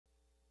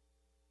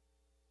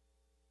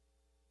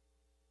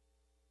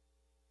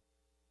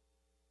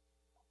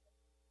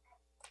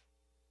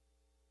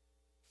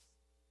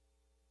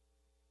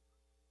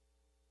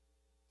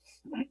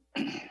You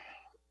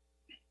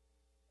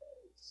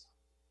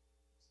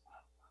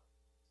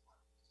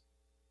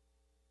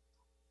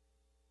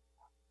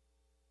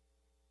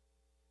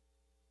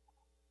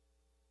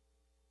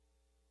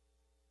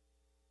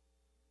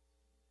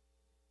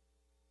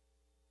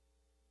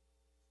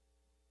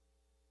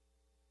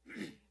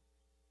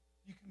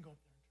can go up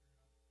there.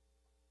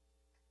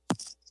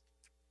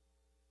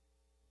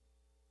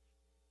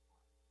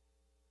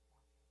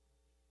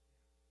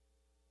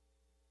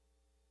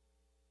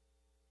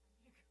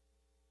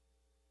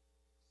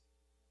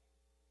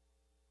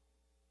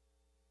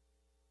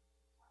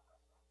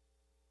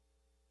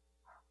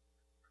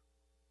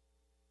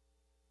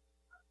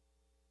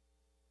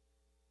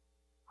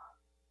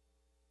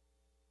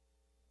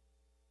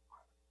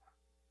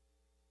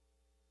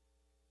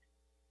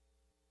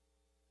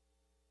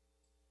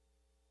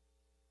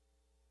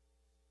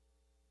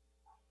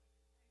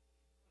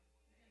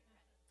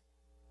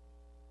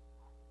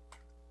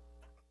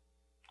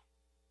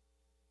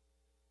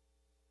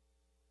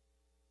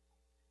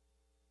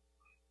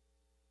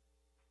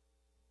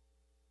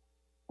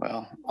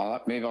 Well,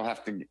 maybe I'll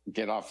have to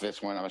get off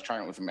this one. I was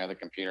trying it with my other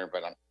computer,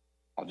 but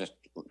I'll just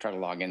try to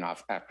log in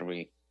off after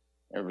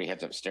everybody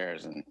heads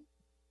upstairs. And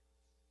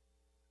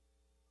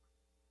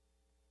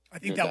I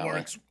think that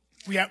works.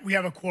 We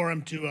have a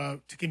quorum to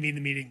convene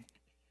the meeting.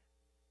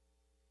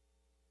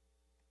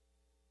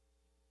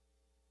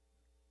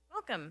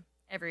 Welcome,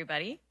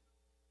 everybody,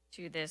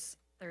 to this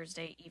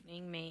Thursday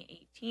evening,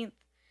 May 18th.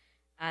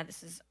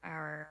 This is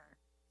our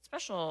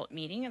special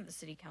meeting of the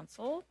City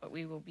Council, but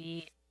we will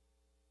be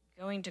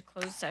going to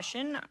closed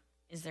session.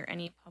 Is there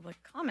any public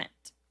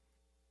comment?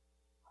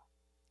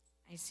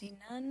 I see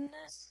none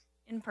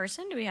in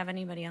person. Do we have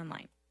anybody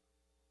online?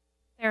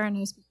 There are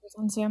no speakers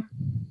on Zoom.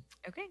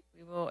 Okay,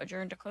 we will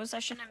adjourn to closed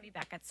session and be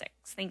back at 6.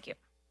 Thank you.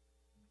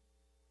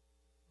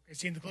 Okay,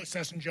 see you in the closed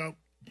session, Joe.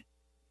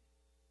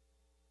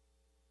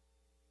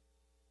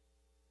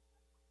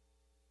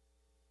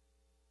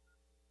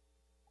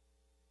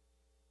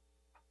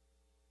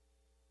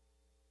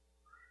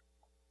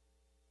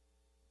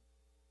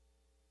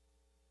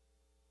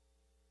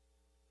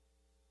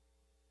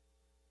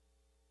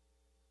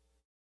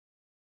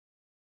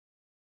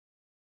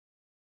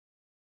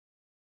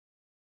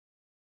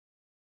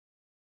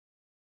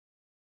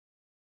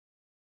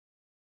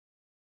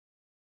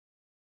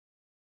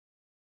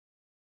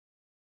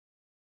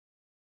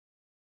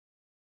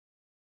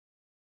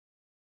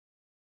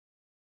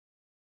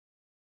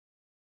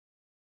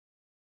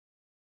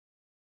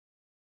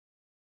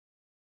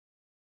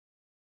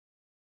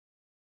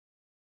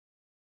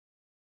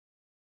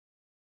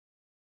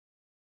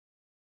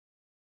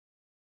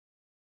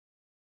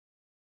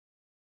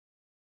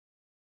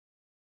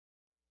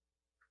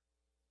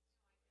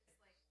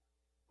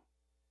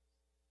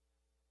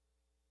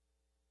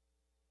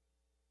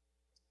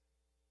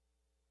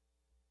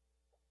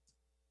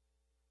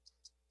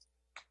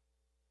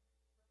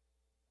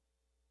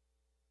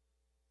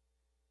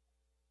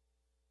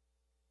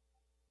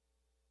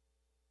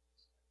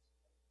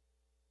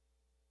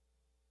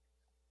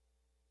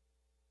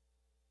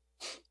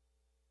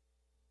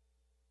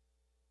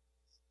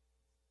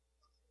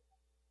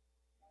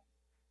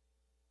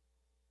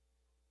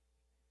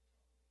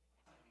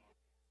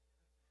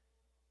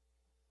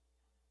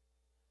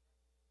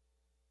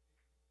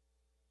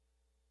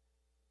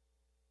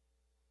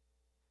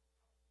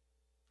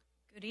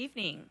 Good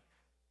evening.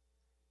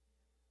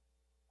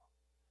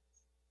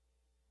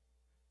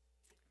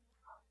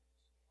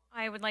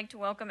 I would like to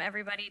welcome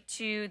everybody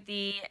to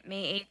the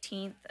May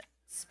 18th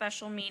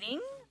special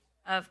meeting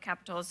of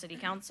Capitola City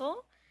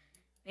Council.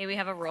 May we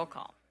have a roll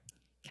call?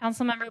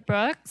 Councilmember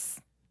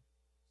Brooks.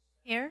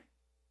 Here.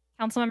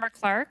 Councilmember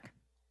Clark.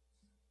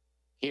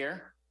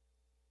 here.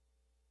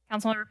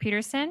 Councilmember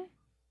Peterson.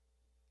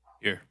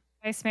 Here.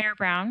 Vice Mayor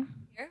Brown.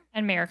 Here.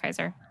 And Mayor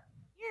Kaiser.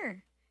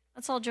 Here.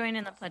 Let's all join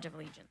in the Pledge of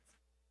Allegiance.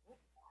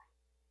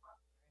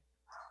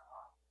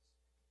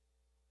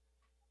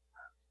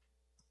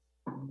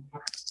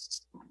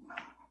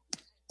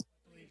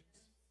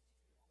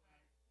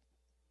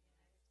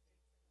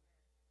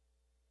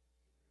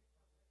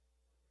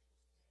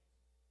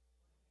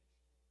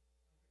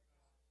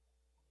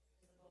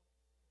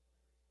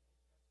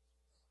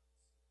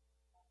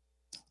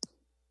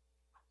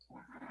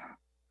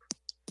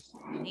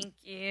 Thank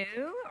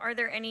you. Are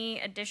there any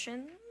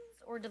additions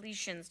or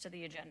deletions to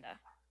the agenda?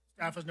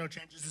 Staff has no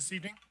changes this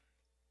evening.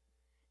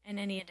 And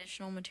any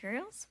additional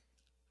materials?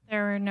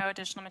 There are no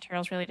additional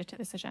materials related to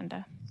this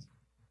agenda.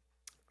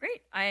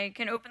 Great. I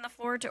can open the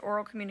floor to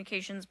oral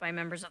communications by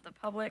members of the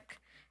public.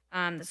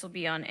 This will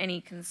be on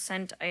any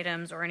consent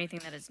items or anything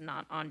that is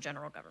not on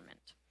general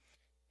government.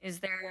 Is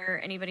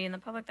there anybody in the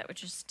public that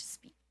wishes to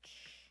speak?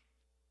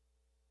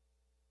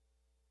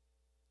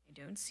 I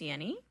don't see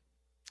any.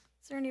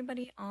 Is there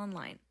anybody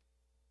online?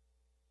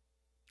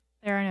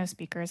 There are no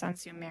speakers on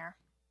Zoom, Mayor.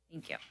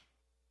 Thank you.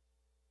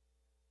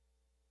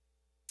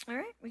 All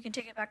right, we can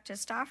take it back to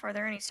staff. Are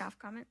there any staff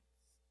comments?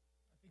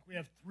 I think we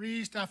have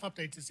 3 staff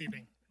updates this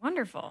evening.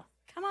 Wonderful.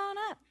 Come on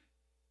up.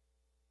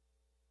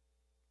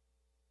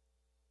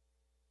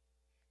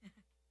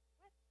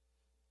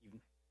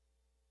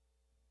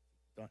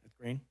 on, it's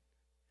green.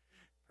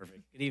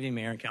 Perfect. Good evening,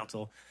 Mayor and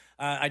Council.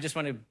 I just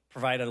want to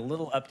provide a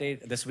little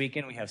update. This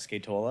weekend we have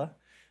Scatola.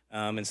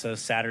 And so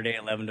Saturday,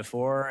 11 to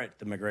 4 at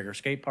the McGregor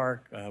Skate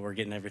Park. We're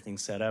getting everything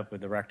set up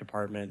with the rec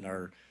department and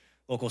our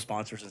local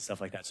sponsors and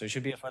stuff like that. So it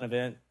should be a fun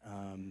event,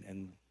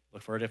 and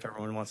look forward if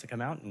everyone wants to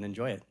come out and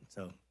enjoy it.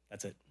 So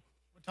that's it.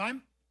 What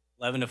time?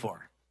 11 to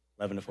 4.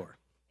 11 to 4.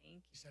 Thank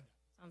you. said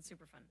Sounds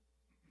super fun.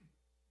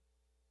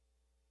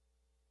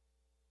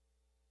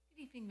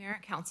 Good evening, Mayor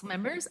and Council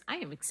members. I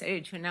am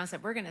excited to announce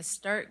that we're going to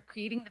start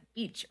creating the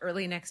beach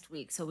early next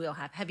week. So we'll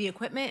have heavy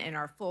equipment and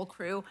our full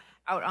crew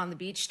out on the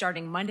beach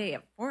starting Monday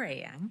at 4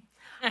 a.m.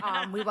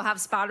 We will have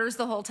spotters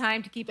the whole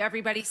time to keep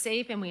everybody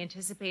safe, and we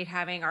anticipate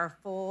having our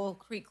full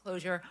creek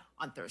closure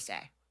on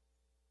Thursday.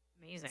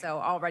 Amazing. So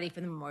all ready for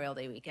the Memorial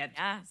Day weekend.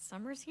 Yeah,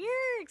 summer's here.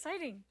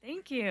 Exciting.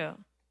 Thank you.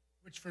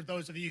 Which, for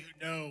those of you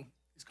who know,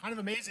 is kind of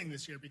amazing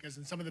this year because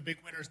in some of the big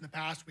winters in the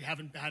past, we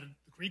haven't had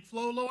the creek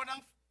flow low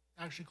enough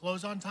to actually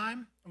close on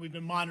time. And we've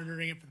been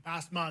monitoring it for the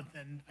past month,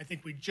 and I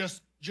think we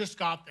just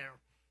got there.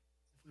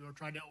 If we were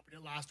trying to open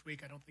it last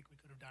week, I don't think we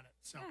could have done it.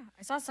 So Yeah,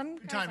 I saw some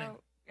Good guys timing.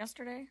 out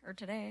yesterday or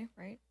today,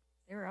 right?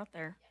 They were out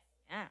there.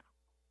 Yeah.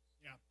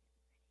 yeah.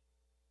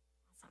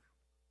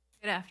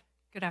 Awesome.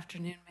 Good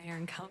afternoon, Mayor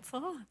and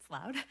Council. It's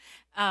loud.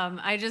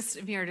 I just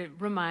am here to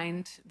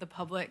remind the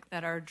public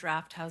that our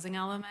draft housing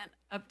element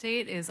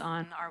update is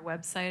on our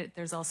website.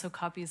 There's also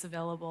copies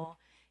available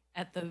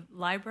at the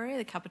library,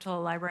 the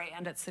Capitola Library,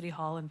 and at City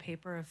Hall in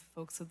paper if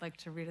folks would like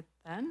to read it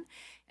then.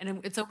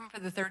 And it's open for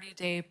the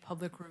 30-day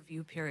public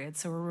review period.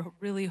 So we're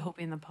really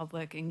hoping the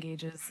public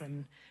engages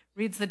and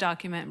reads the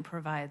document and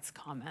provides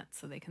comments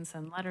so they can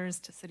send letters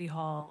to City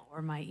Hall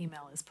or my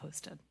email is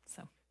posted.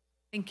 So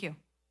thank you.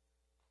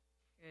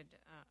 Good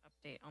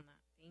update on that.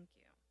 Thank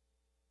you.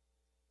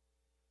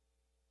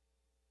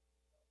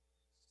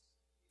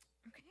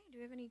 Okay, do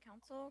we have any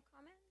council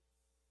comments?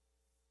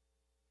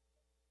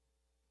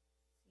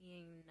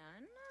 Seeing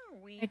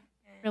none, we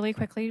Really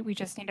quickly, we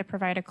just need to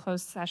provide a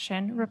closed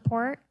session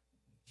report.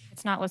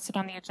 It's not listed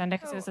on the agenda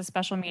because it was a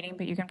special meeting,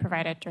 but you can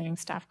provide it during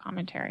staff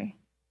commentary.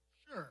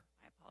 Sure.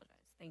 I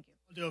apologize. Thank you.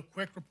 I'll do a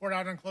quick report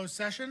out on closed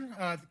session.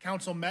 The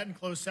council met in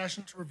closed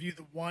session to review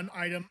the one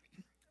item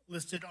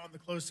listed on the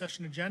closed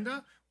session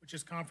agenda, which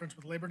is conference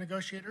with labor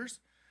negotiators.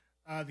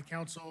 The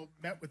council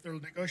met with their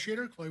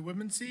negotiator, Chloe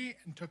Woodmansee,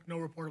 and took no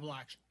reportable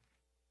action.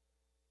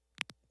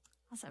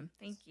 Awesome.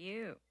 Thank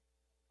you.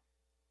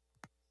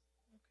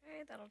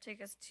 Okay, that'll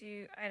take us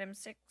to item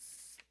 6,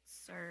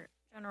 our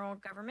general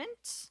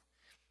government.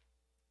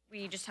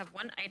 We just have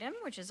one item,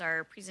 which is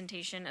our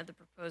presentation of the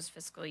proposed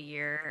fiscal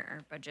year,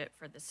 our budget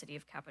for the city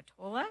of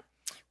Capitola.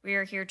 We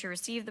are here to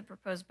receive the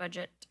proposed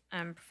budget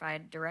and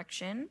provide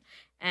direction.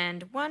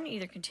 And one,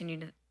 either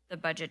continue the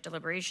budget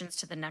deliberations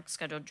to the next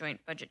scheduled joint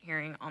budget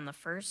hearing on the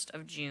 1st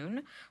of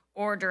June,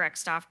 or direct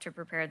staff to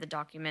prepare the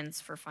documents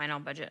for final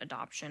budget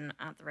adoption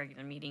at the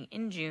regular meeting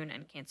in June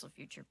and cancel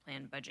future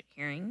planned budget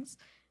hearings.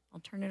 I'll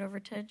turn it over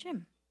to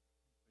Jim.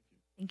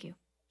 Thank you.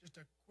 Just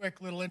a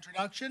quick little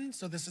introduction.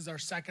 So this is our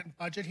second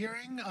budget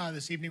hearing.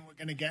 This evening, we're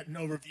going to get an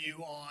overview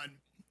on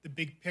the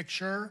big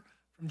picture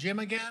from Jim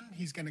again.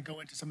 He's going to go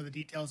into some of the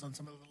details on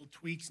some of the little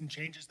tweaks and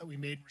changes that we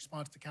made in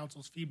response to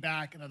council's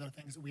feedback and other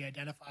things that we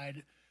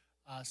identified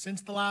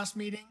since the last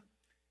meeting.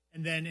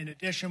 And then in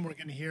addition, we're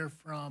going to hear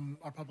from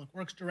our Public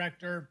Works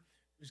Director,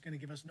 who's going to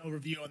give us an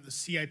overview on the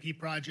CIP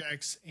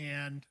projects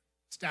and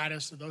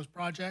status of those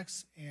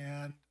projects.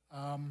 And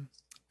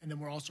then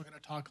we're also going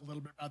to talk a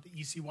little bit about the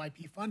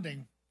ECYP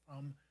funding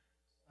from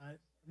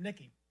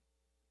Nikki.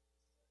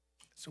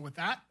 So with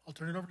that, I'll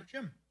turn it over to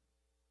Jim.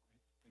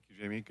 Thank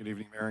you, Jamie. Good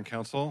evening, Mayor and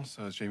Council.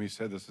 So as Jamie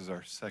said, this is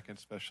our second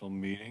special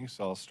meeting.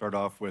 So I'll start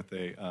off with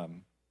a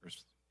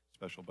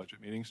special budget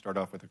meeting, start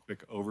off with a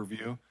quick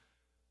overview.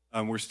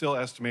 We're still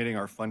estimating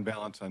our fund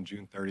balance on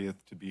June 30th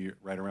to be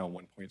right around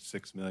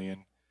 1.6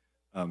 million.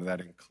 That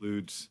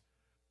includes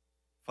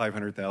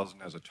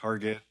 500,000 as a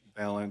target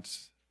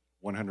balance,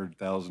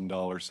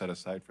 $100,000 set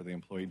aside for the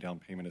Employee Down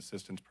Payment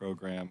Assistance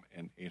Program,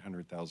 and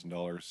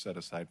 $800,000 set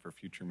aside for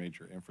future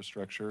major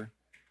infrastructure.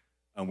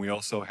 We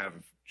also have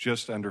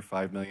just under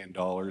 $5 million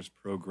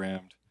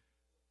programmed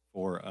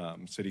for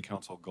City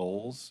Council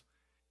goals.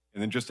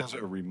 And then just as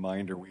a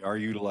reminder, we are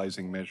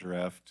utilizing Measure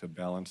F to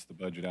balance the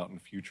budget out in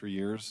future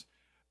years.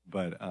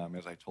 But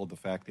as I told the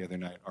FAC the other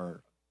night,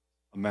 our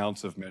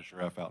amounts of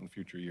Measure F out in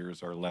future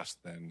years are less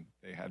than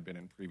they had been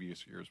in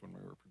previous years when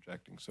we were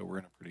projecting. So we're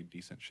in a pretty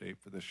decent shape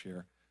for this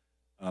year.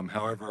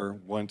 However,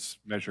 once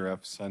Measure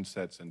F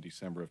sunsets in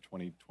December of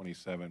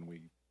 2027, we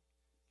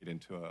get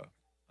into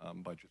a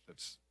budget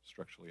that's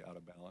structurally out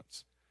of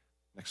balance.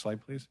 Next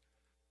slide, please.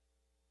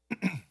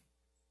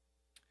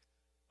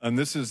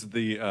 This is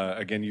the,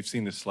 again, you've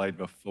seen this slide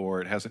before.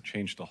 It hasn't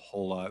changed a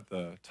whole lot.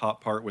 The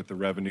top part with the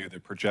revenue,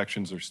 the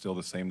projections are still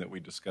the same that we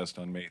discussed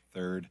on May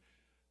 3rd.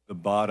 The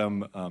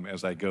bottom,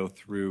 as I go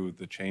through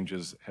the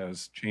changes,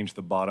 has changed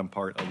the bottom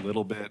part a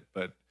little bit,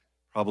 but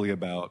probably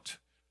about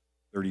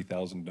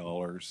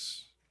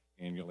 $30,000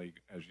 annually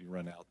as you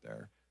run out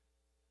there.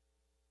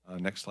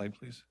 Next slide,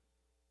 please.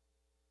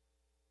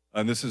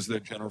 And this is the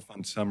general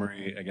fund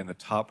summary. Again, the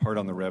top part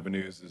on the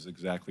revenues is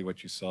exactly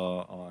what you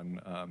saw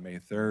on May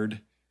 3rd.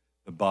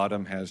 The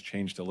bottom has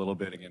changed a little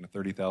bit, again,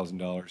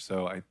 $30,000.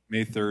 So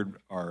May 3rd,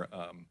 our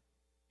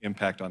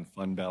impact on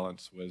fund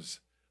balance was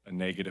a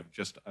negative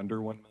just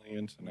under 1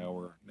 million. So now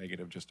we're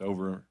negative just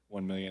over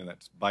 1 million.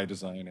 That's by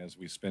design as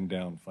we spend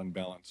down fund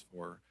balance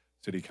for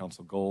city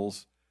council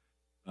goals.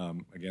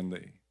 Again,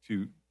 the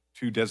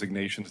two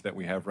designations that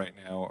we have right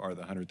now are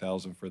the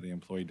 100,000 for the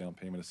employee down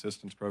payment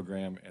assistance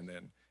program, and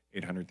then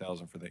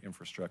 800,000 for the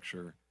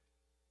infrastructure,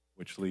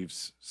 which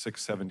leaves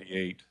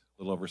 678,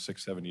 a little over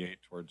 678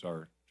 towards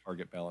our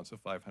target balance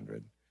of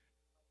 500.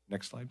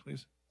 Next slide,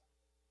 please.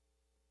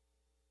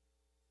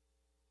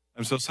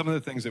 And so some of the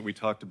things that we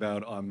talked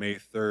about on May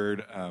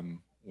 3rd,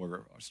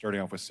 we're starting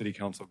off with city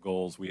council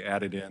goals. We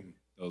added in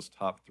those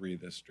top three: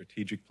 the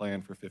strategic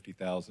plan for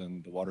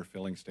 50,000, the water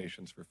filling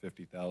stations for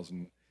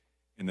 50,000,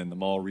 and then the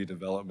mall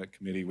redevelopment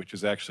committee, which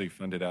is actually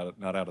funded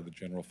not out of the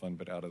general fund,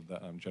 but out of the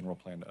general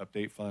plan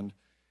update fund.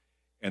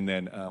 And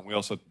then we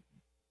also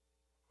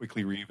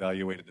quickly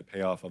reevaluated the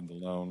payoff of the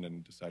loan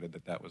and decided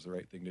that that was the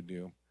right thing to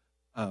do,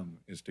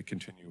 is to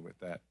continue with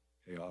that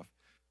payoff.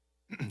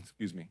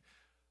 Excuse me.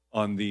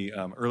 On the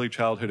early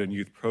childhood and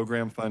youth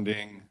program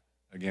funding,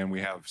 again,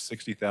 we have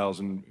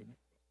 60,000.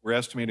 We're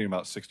estimating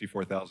about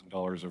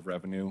 $64,000 of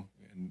revenue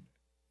in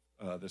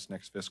this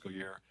next fiscal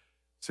year.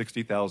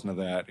 60,000 of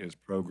that is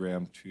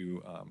programmed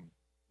to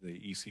the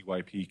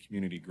ECYP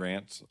community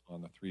grants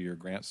on the 3-year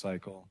grant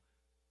cycle.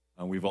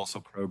 We've also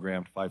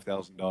programmed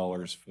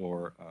 $5,000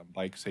 for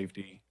bike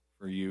safety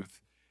for youth,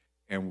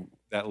 and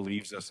that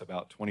leaves us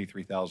about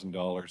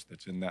 $23,000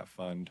 that's in that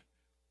fund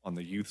on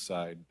the youth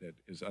side that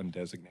is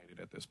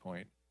undesignated at this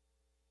point.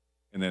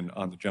 And then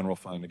on the general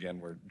fund, again,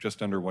 we're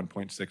just under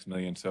 1.6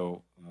 million.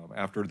 So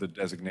after the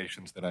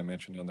designations that I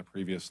mentioned on the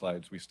previous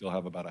slides, we still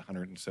have about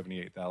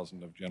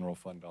 178,000 of general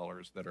fund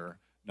dollars that are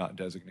not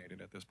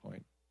designated at this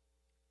point.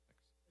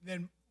 And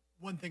then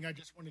one thing I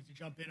just wanted to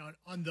jump in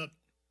on the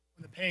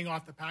paying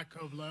off the Pat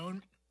Cove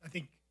loan. I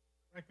think,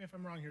 correct me if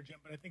I'm wrong here, Jim,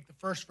 but I think the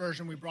first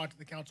version we brought to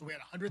the council, we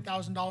had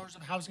 $100,000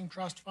 of housing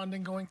trust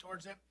funding going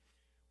towards it.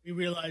 We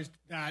realized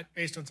that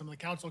based on some of the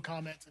council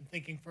comments and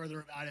thinking further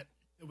about it,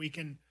 that we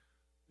could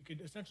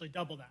essentially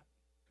double that,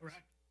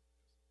 correct?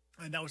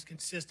 And that was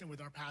consistent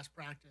with our past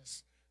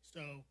practice.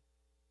 So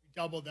we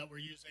doubled that. We're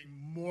using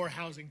more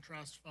housing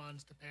trust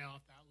funds to pay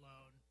off that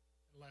loan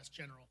and less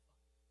general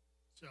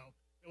fund. So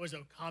there was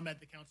a comment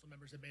the council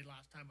members had made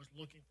last time, was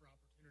looking for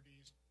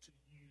opportunities to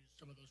use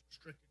some of those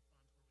restricted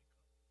funds where we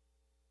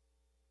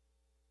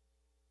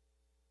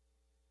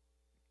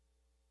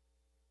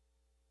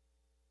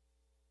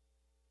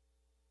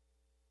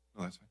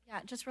could. Oh, that's fine.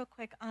 Yeah, just real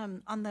quick,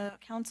 on the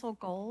council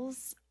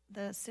goals,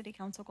 the city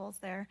council goals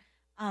there,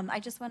 I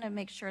just want to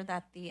make sure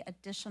that the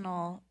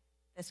additional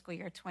fiscal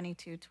year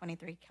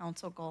 22-23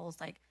 council goals,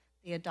 like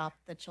the adopt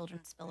the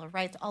Children's Bill of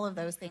Rights, all of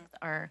those things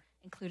are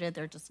included.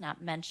 They're just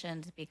not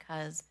mentioned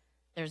because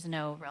there's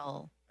no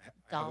real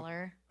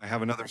dollar. I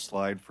have another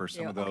slide for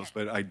some of those, okay.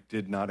 but I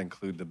did not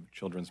include the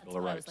Children's That's Bill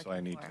of what I was Rights, so I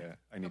looking need for.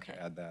 to Okay.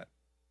 add that.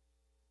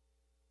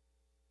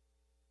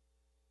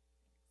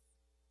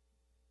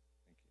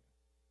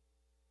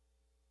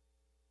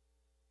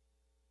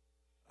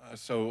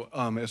 So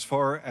as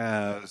far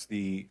as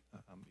the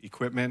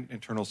equipment,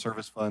 internal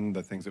service fund,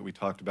 the things that we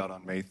talked about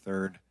on May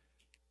 3rd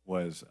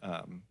was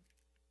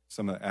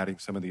adding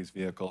some of these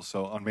vehicles.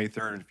 So on May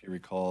 3rd, if you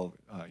recall,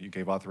 you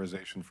gave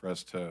authorization for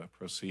us to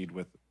proceed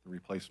with the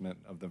replacement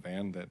of the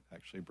van that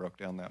actually broke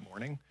down that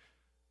morning.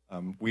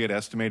 We had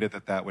estimated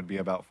that that would be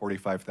about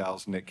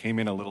 45,000. It came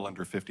in a little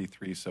under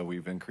 53, so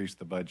we've increased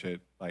the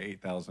budget by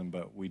 8,000,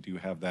 but we do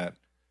have that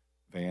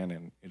van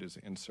and it is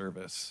in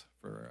service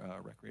for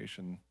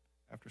recreation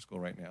after school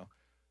right now.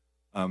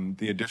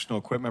 The additional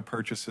equipment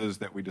purchases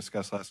that we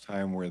discussed last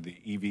time were the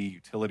EV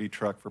utility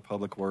truck for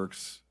Public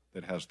Works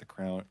that has the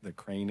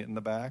crane in the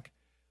back,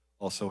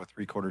 also a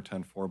 3/4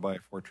 ton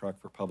 4x4 truck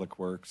for Public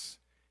Works,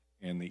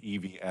 and the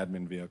EV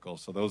admin vehicle.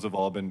 So those have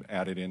all been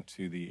added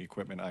into the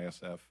equipment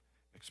ISF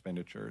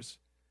expenditures.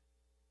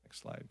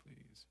 Next slide,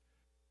 please.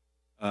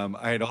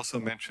 I had also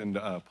mentioned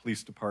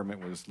police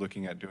department was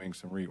looking at doing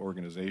some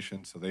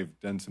reorganization. So they've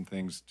done some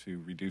things to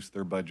reduce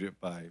their budget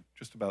by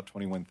just about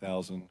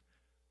 21,000.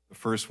 The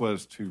first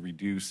was to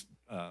reduce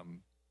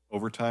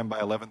overtime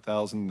by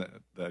 11,000,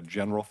 the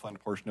general fund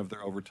portion of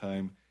their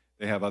overtime.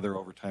 They have other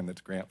overtime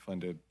that's grant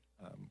funded,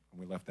 and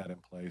we left that in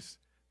place.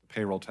 The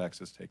payroll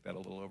taxes take that a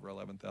little over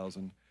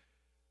 11,000.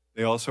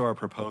 They also are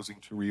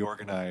proposing to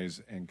reorganize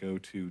and go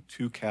to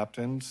 2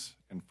 captains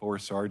and 4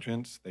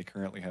 sergeants. They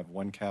currently have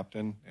 1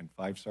 captain and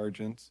 5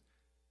 sergeants.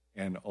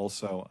 And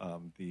also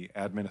the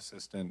admin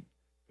assistant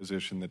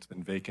position that's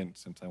been vacant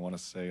since I want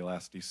to say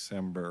last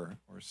December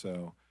or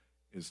so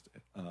is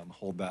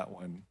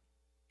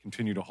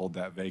continue to hold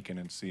that vacant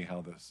and see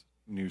how this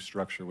new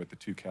structure with the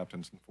 2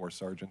 captains and 4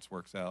 sergeants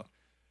works out.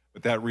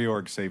 But that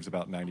reorg saves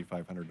about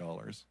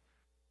 $9,500.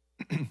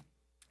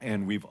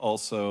 And we've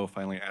also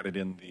finally added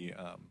in the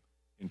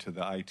into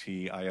the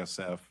IT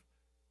ISF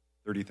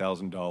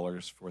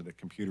 $30,000 for the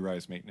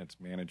computerized maintenance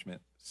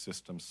management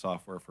system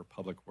software for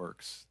Public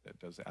Works that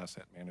does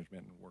asset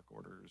management and work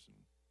orders and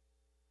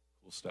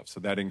cool stuff. So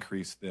that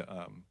increased the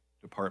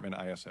department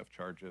ISF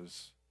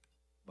charges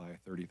by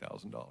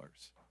 $30,000.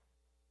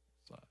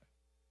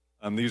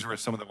 These were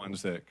some of the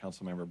ones that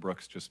Councilmember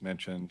Brooks just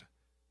mentioned.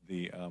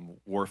 The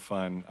War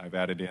Fund, I've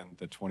added in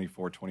the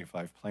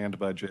 24-25 planned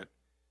budget.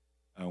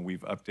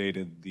 We've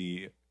updated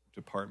the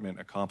department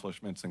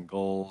accomplishments and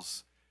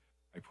goals.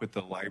 I put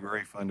the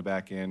library fund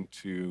back in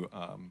to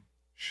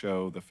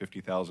show the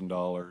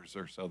 $50,000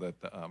 or so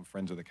that the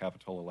Friends of the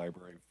Capitola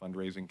Library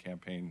fundraising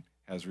campaign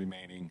has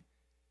remaining.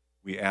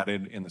 We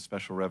added in the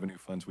special revenue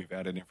funds, we've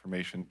added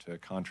information to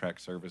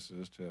contract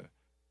services to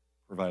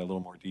provide a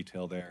little more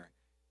detail there.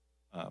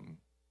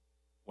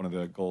 One of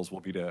the goals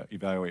will be to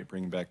evaluate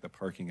bringing back the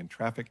Parking and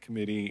Traffic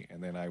Committee,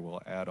 and then I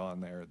will add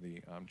on there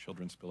the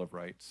Children's Bill of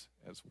Rights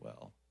as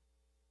well.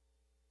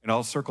 And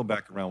I'll circle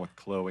back around with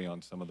Chloe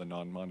on some of the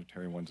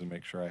non-monetary ones and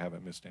make sure I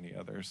haven't missed any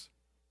others.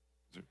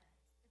 It's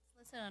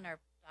listed on our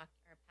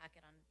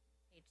packet on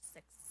page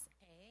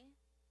 6A.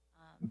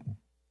 So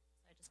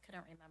I just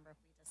couldn't remember if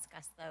we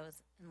discussed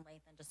those in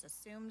length and just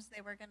assumed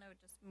they were going to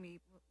just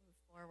move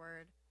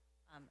forward,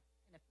 and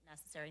if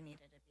necessary,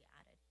 needed to be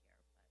added here.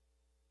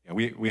 Yeah,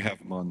 we have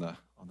them on the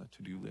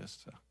to-do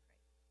list. So.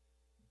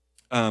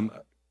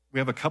 We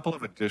have a couple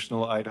of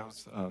additional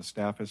items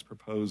staff is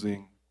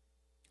proposing.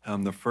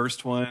 The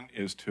first one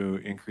is to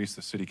increase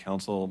the City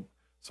Council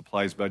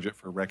supplies budget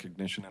for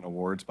recognition and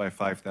awards by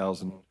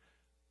 $5,000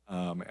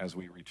 as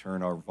we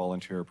return our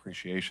volunteer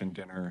appreciation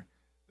dinner.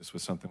 This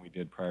was something we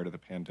did prior to the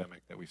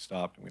pandemic that we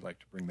stopped, and we'd like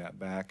to bring that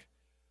back.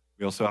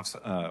 We also have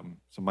some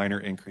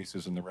minor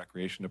increases in the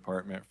Recreation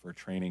Department for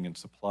training and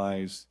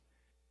supplies.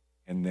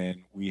 And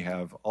then we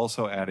have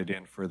also added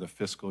in for the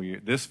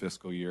this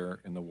fiscal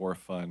year in the Wharf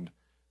Fund,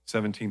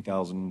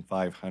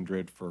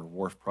 $17,500 for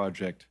Wharf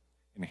Project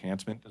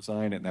enhancement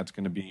design, and that's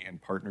going to be in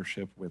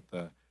partnership with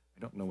the, I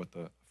don't know what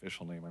the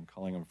official name, I'm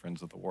calling them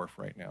Friends of the Wharf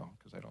right now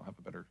because I don't have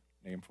a better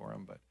name for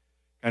them, but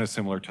kind of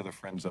similar to the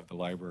Friends of the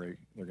Library.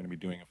 They're going to be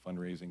doing a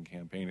fundraising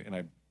campaign, and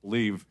I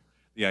believe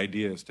the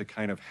idea is to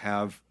kind of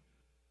have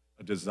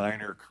a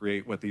designer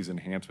create what these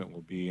enhancements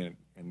will be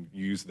and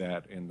use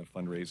that in the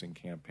fundraising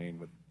campaign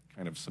with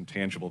kind of some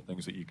tangible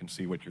things that you can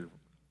see what your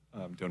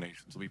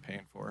donations will be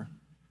paying for.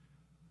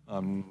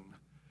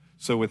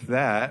 So with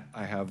that,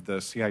 I have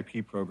the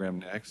CIP program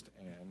next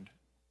and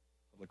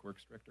Public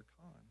Works Director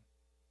Khan.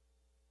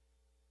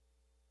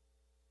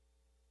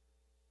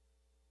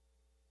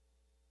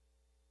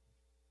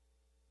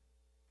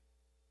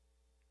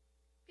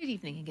 Good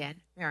evening again,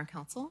 Mayor and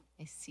Council.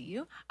 Nice to see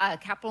you.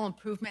 Capital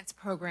improvements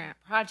program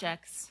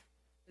projects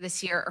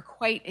this year are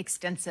quite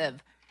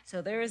extensive.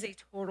 So there is a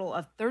total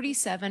of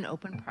 37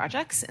 open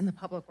projects in the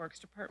Public Works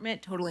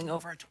Department, totaling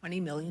over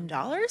 $20 million.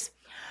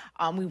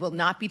 We will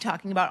not be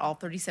talking about all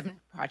 37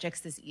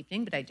 projects this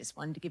evening, but I just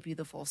wanted to give you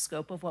the full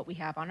scope of what we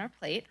have on our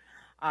plate.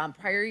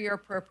 Prior year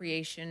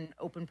appropriation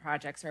open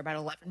projects are about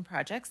 11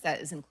 projects.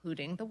 That is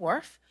including the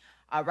wharf.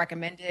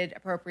 Recommended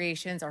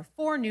appropriations are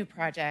 4 new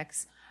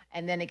projects.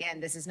 And then again,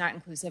 this is not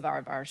inclusive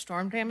of our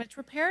storm damage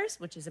repairs,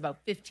 which is about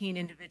 15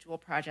 individual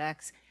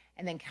projects.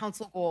 And then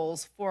council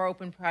goals, 4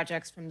 open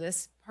projects from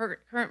this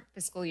current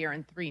fiscal year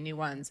and 3 new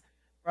ones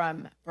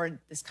for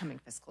this coming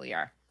fiscal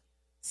year.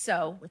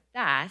 So with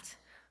that,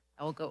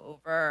 I will go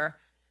over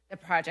the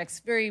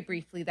projects very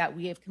briefly that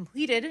we have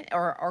completed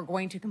or are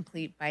going to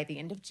complete by the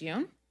end of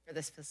June for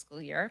this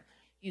fiscal year.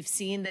 You've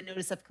seen the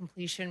notice of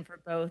completion for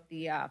both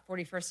the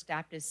 41st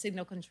Adaptive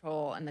Signal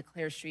Control and the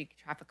Clare Street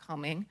Traffic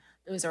Calming.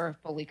 Those are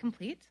fully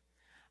complete.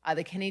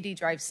 The Kennedy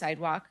Drive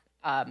sidewalk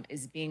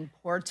is being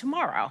poured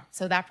tomorrow.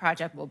 So that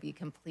project will be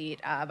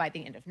complete by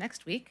the end of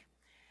next week.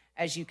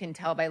 As you can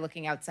tell by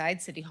looking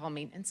outside, City Hall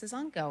maintenance is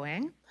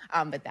ongoing,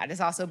 but that is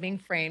also being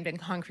framed and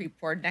concrete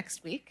poured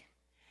next week.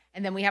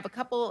 And then we have a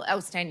couple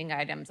outstanding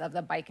items of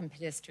the bike and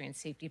pedestrian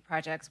safety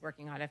projects,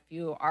 working on a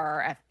few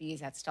RRFBs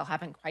that still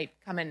haven't quite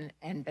come in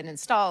and been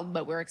installed,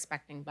 but we're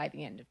expecting by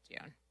the end of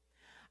June.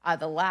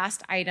 The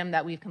last item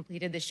that we've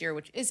completed this year,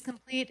 which is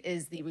complete,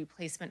 is the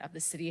replacement of the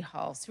City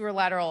Hall sewer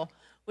lateral,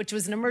 which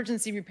was an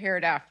emergency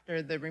repaired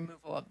after the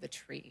removal of the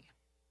tree.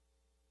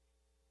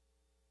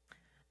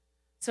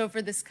 So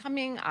for this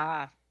coming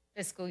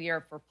fiscal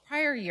year, for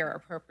prior year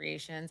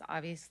appropriations,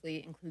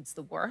 obviously includes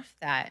the wharf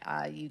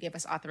that you gave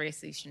us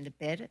authorization to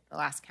bid at the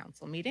last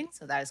council meeting.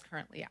 So that is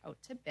currently out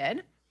to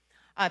bid.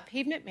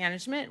 Pavement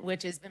management,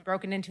 which has been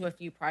broken into a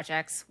few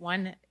projects.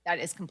 One that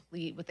is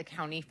complete with the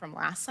county from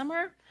last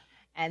summer,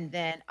 and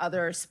then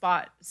other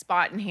spot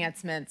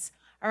enhancements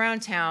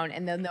around town,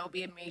 and then there'll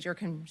be a major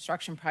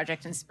construction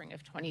project in spring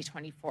of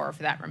 2024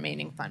 for that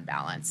remaining fund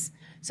balance.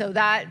 So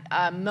that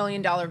 $1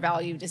 million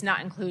value does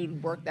not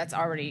include work that's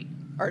already,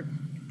 or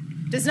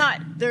does not,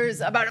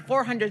 there's about a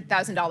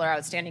 $400,000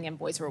 outstanding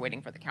invoice we're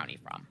waiting for the county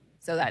from.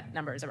 So that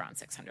number is around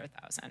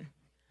 $600,000.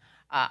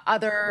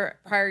 Other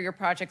prior year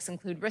projects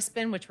include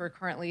Rispin, which we're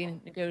currently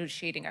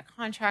negotiating a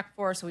contract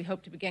for, so we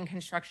hope to begin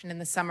construction in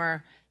the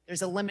summer.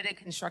 There's a limited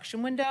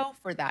construction window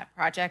for that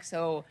project,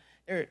 so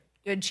there's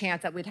a good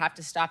chance that we'd have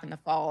to stop in the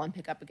fall and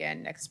pick up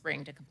again next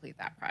spring to complete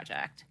that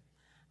project.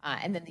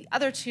 And then the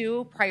other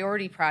two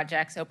priority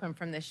projects open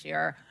from this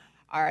year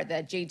are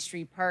the Jade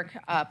Street Park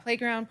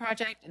Playground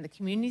Project and the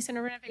Community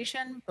Center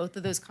renovation. Both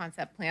of those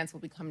concept plans will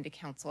be coming to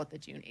council at the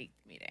June 8th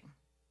meeting.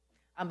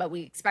 But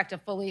we expect to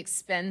fully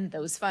expend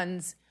those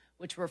funds,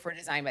 which were for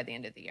design by the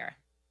end of the year.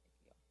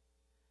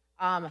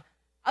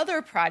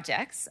 Other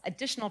projects,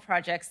 additional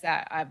projects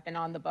that have been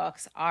on the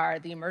books are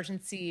the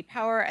emergency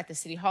power at the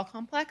City Hall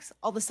complex.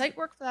 All the site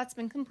work that's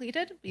been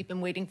completed. We've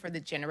been waiting for the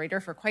generator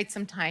for quite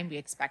some time. We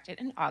expect it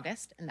in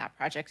August, and that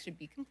project should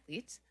be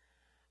complete.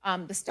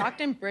 The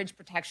Stockton Bridge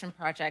Protection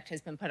Project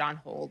has been put on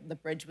hold. The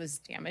bridge was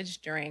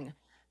damaged during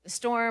the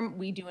storm.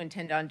 We do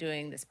intend on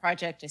doing this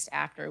project just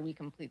after we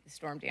complete the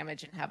storm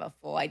damage and have a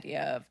full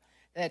idea of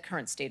the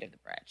current state of the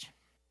bridge.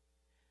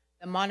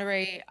 The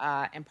Monterey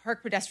and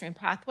Park pedestrian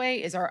pathway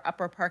is our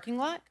upper parking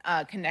lot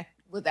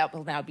that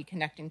will now be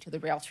connecting to the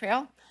rail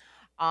trail.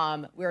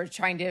 We're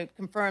trying to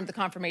confirm the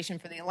confirmation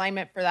for the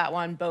alignment for that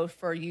one, both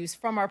for use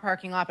from our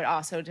parking lot, but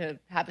also to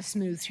have a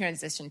smooth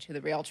transition to the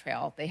rail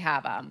trail. They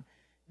have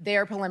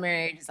their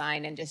preliminary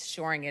design and just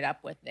shoring it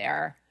up with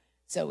there.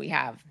 So we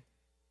have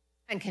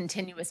a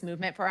continuous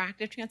movement for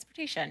active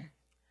transportation.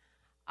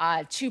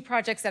 Two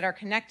projects that are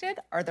connected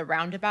are the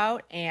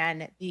roundabout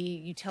and the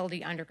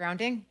utility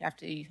undergrounding. You have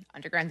to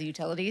underground the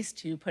utilities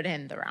to put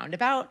in the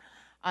roundabout.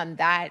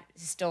 That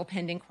is still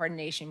pending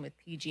coordination with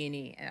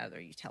PG&E and other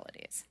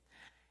utilities.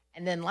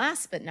 And then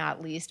last but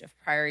not least of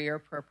prior year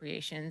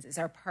appropriations is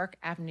our Park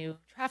Avenue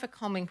traffic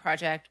calming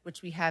project,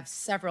 which we have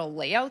several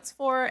layouts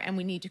for, and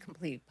we need to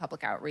complete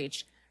public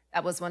outreach.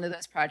 That was one of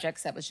those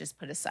projects that was just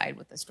put aside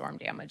with the storm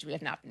damage. We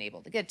have not been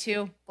able to get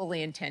to,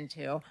 fully intend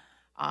to.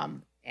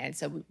 And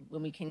so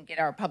when we can get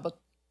our public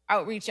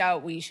outreach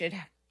out, we should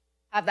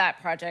have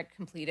that project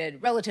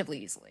completed relatively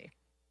easily.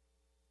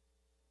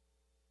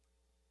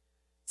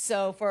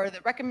 So for the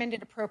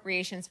recommended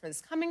appropriations for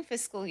this coming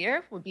fiscal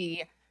year would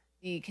be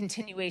the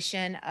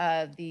continuation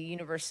of the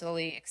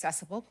universally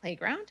accessible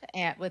playground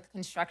and with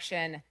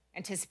construction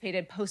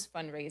anticipated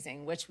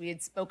post-fundraising, which we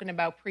had spoken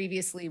about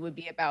previously would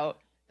be about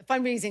the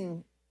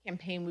fundraising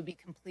campaign would be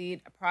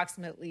complete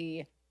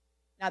approximately,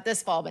 not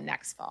this fall, but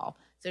next fall.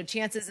 So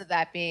chances of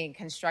that being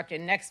constructed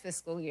next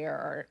fiscal year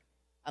are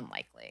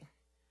unlikely.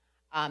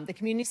 The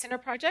community center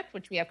project,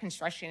 which we have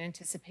construction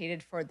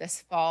anticipated for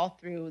this fall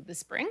through the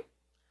spring.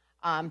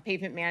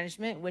 Pavement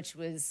management, which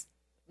was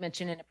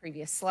mentioned in a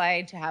previous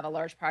slide to have a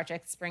large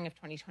project spring of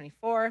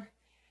 2024.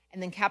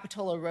 And then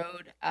Capitola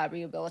Road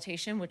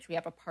rehabilitation, which we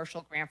have a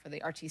partial grant for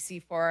the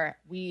RTC for.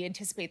 We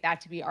anticipate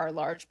that to be our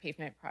large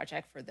pavement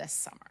project for this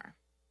summer.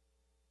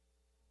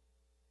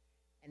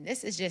 And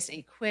this is just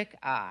a quick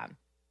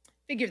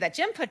figure that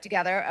Jim put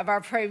together of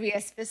our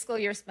previous fiscal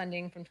year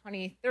spending from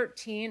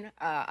 2013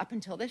 up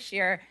until this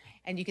year.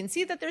 And you can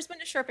see that there's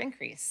been a sharp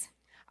increase.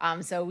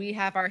 So we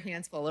have our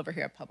hands full over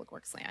here at Public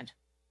Works Land.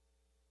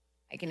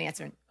 I can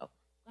answer. Oh,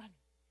 go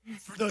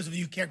ahead. For those of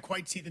you who can't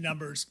quite see the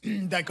numbers,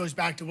 that goes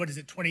back to, what is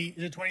it,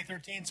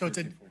 2013? So it's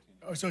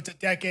a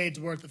decade's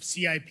worth of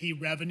CIP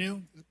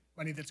revenue,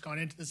 money that's gone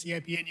into the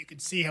CIP, and you can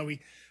see how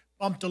we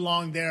bumped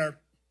along there.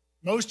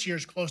 Most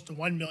years close to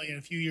 1 million,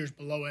 a few years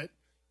below it,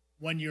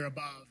 1 year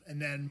above.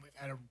 And then we've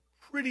had a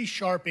pretty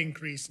sharp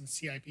increase in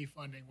CIP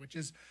funding, which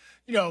is,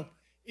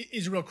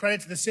 is a real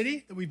credit to the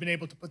city that we've been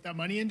able to put that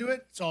money into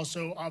it. It's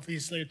also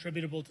obviously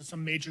attributable to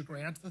some major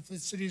grants that the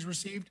city's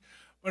received,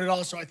 but it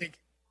also, I think,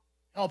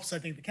 helps,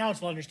 the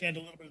council understand a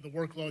little bit of the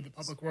workload that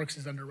Public Works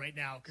is under right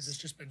now, because it's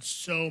just been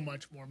so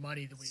much more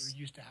money than we were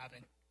used to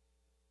having.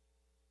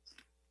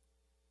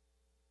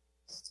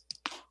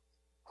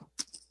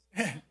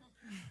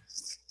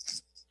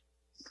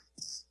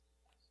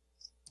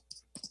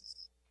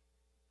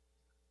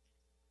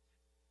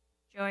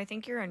 Joe, I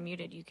think you're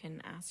unmuted. You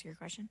can ask your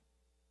question.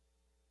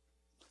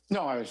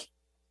 No, I was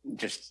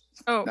just.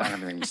 Oh, not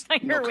everything's I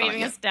thought you were no waving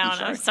comment. us down.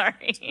 I'm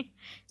sorry.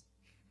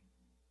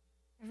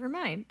 Never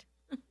mind.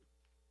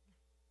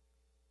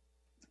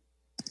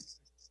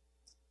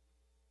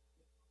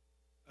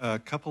 A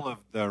couple of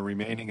the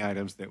remaining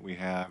items that we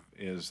have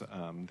is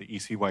the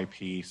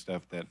ECYP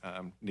stuff that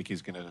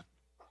Nikki's going to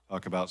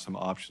talk about, some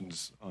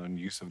options on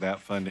use of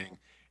that funding.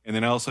 And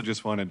then I also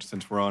just wanted,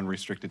 since we're on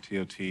restricted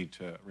TOT,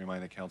 to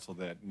remind the council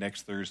that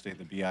next Thursday,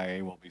 the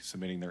BIA will be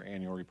submitting their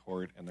annual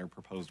report and their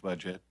proposed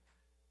budget,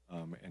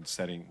 and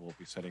we'll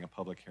be setting a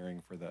public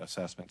hearing for the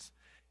assessments.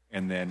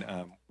 And then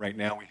right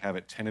now we have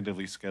it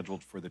tentatively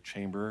scheduled for the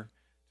chamber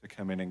to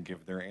come in and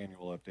give their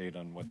annual update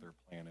on what their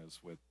plan is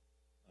with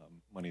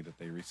money that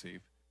they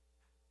receive.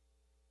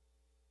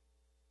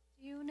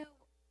 Do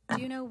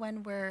you know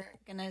when we're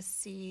gonna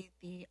see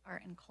the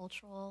art and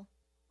cultural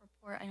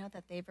report? I know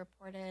that they've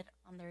reported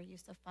on their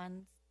use of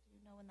funds. Do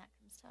you know when that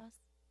comes to us?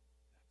 That's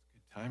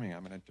good timing.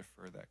 I'm going to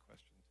defer that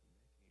question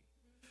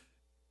to Nikki.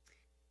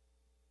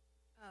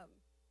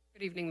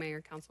 Good evening,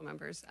 Mayor, Council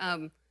members.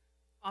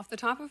 Off the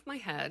top of my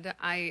head,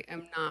 I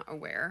am not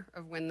aware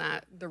of when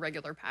the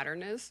regular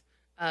pattern is,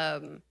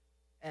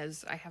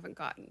 as I haven't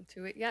gotten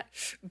to it yet.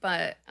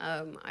 But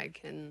I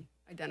can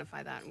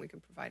identify that and we can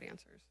provide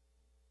answers.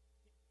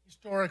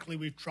 Historically,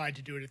 we've tried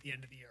to do it at the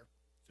end of the year.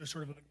 So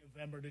sort of a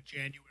November to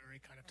January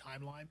kind of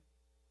timeline.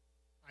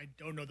 I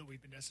don't know that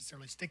we've been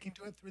necessarily sticking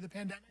to it through the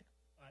pandemic,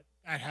 but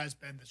that has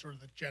been the sort of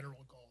the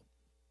general goal.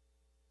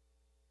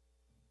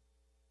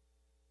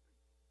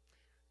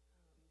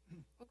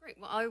 Well, great.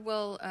 Well, I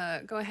will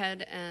go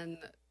ahead and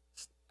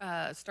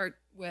start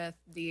with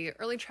the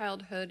Early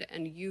Childhood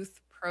and Youth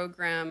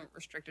Program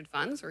Restricted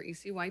Funds, or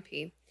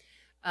ECYP.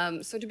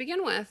 So to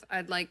begin with,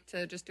 I'd like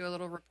to just do a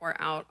little report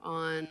out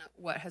on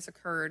what has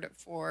occurred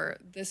for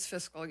this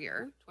fiscal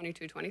year,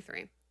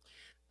 22-23.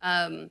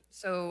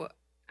 So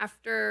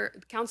after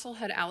the council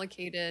had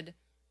allocated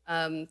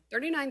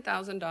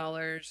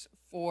 $39,000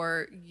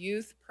 for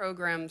youth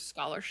program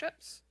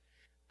scholarships,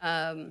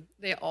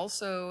 they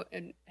also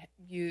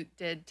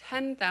did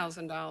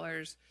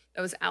 $10,000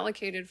 that was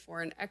allocated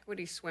for an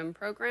equity swim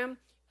program,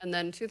 and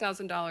then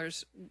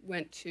 $2,000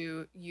 went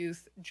to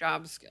youth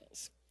job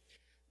skills.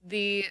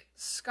 The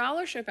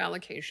scholarship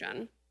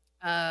allocation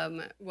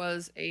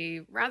was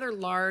a rather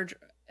large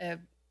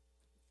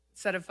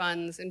set of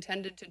funds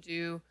intended to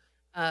do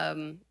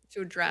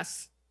to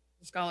address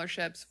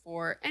scholarships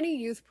for any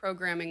youth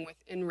programming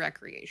within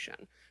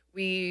recreation.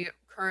 We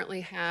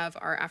currently have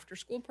our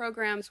after-school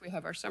programs, we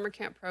have our summer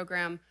camp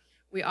program,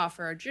 we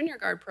offer our junior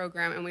guard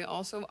program, and we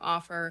also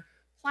offer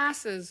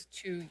classes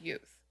to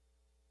youth.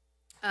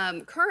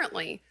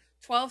 Currently,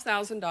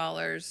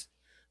 $12,000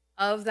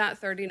 of that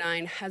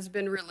 39 has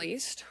been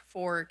released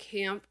for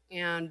camp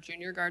and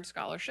junior guard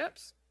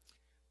scholarships,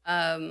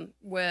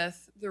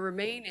 with the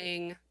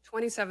remaining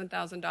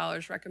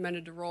 $27,000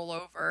 recommended to roll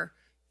over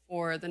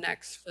for the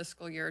next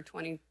fiscal year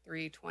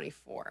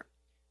 23-24.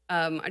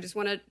 I just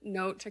want to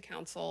note to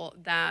council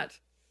that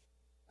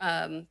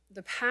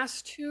the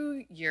past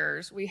 2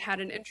 years, we had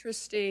an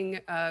interesting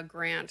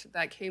grant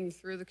that came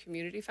through the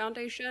Community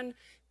Foundation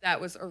that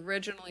was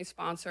originally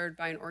sponsored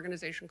by an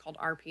organization called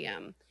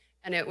RPM.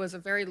 And it was a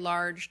very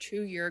large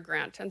 2-year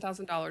grant,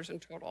 $10,000 in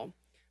total.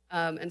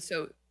 And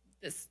so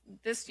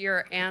this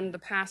year and the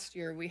past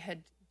year, we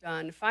had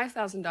done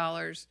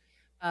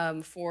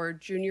 $5,000 for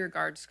junior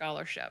guard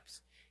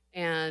scholarships.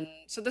 And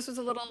so this was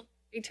a little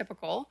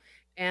atypical,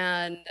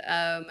 and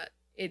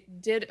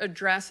it did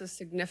address a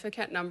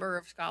significant number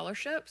of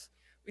scholarships.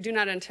 We do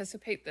not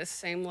anticipate this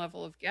same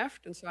level of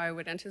gift, and so I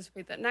would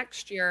anticipate that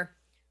next year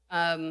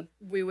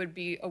we would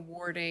be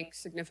awarding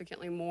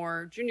significantly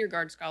more junior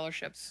guard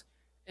scholarships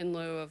in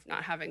lieu of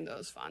not having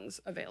those funds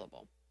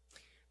available.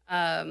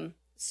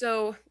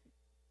 So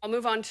I'll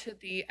move on to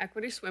the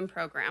Equity Swim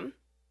program.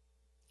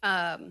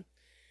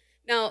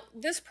 Now,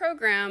 this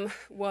program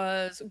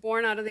was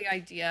born out of the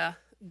idea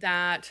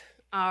that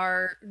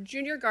our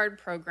junior guard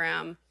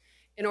program,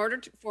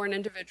 for an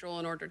individual,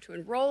 in order to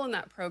enroll in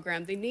that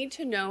program, they need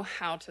to know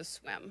how to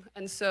swim.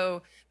 And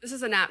so this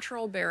is a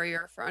natural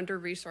barrier for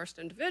under-resourced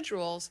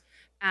individuals,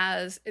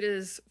 as it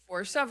is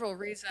for several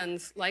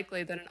reasons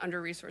likely that an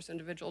under-resourced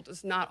individual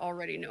does not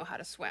already know how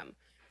to swim,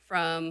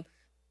 from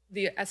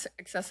the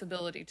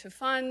accessibility to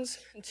funds,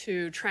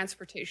 to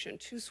transportation,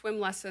 to swim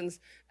lessons,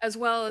 as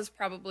well as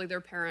probably their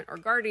parent or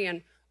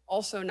guardian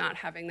also not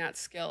having that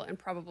skill and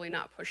probably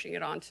not pushing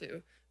it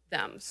onto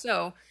them.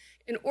 So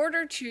in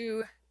order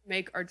to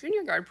make our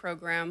junior guard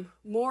program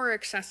more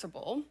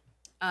accessible,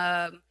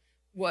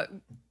 what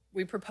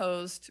we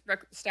proposed,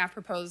 staff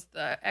proposed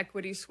the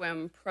Equity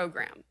Swim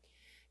program.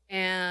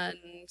 And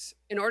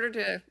in order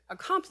to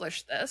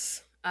accomplish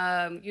this,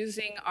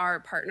 using our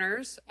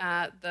partners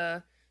at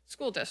the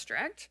school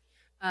district,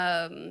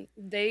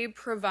 they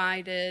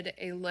provided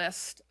a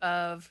list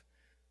of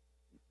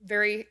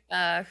very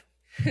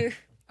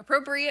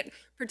appropriate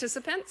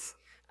participants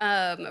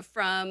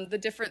from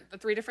the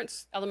 3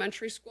 different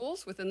elementary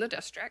schools within the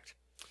district.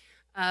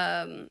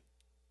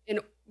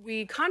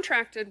 We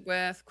contracted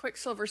with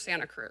Quicksilver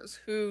Santa Cruz,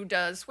 who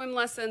does swim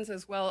lessons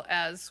as well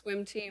as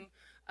swim team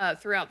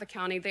throughout the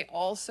county. They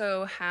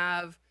also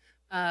have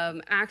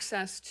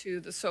access to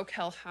the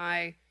Soquel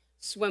High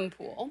swim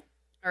pool.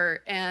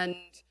 And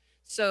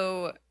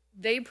so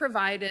they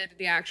provided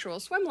the actual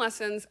swim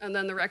lessons, and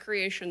then the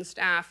recreation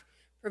staff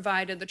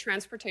provided the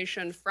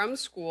transportation from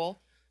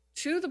school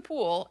to the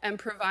pool and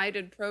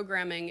provided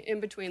programming in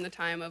between the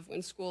time of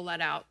when school let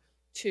out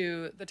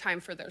to the time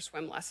for their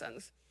swim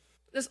lessons.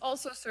 This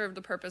also served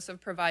the purpose of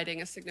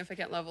providing a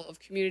significant level of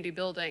community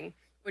building,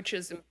 which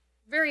is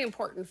very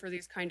important for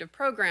these kind of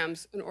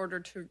programs in order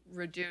to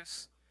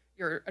reduce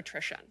your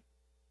attrition.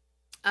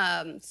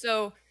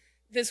 So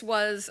this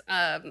was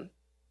a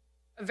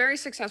very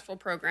successful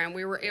program.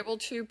 We were able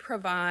to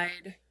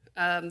provide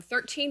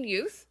 13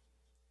 youth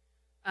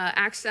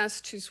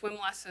access to swim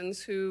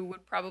lessons who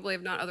would probably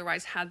have not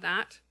otherwise had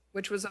that,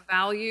 which was a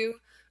value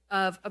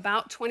of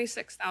about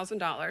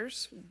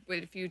 $26,000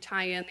 if you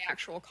tie in the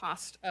actual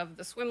cost of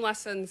the swim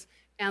lessons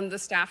and the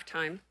staff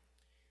time.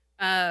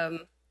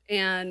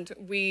 And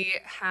we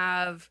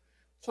have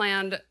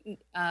planned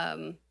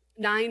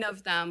 9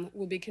 of them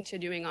will be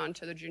continuing on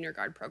to the junior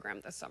guard program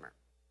this summer.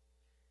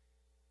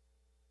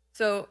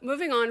 So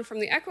moving on from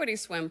the Equity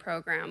Swim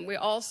program, we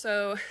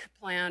also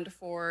planned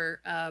for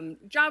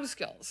job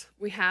skills.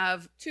 We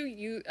have two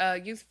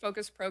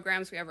youth-focused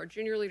programs. We have our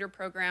Junior Leader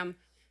program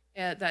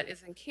that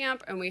is in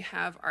camp, and we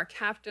have our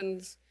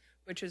Captains,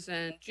 which is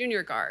in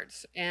Junior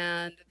Guards.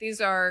 And these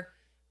are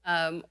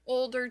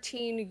older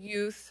teen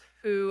youth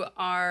who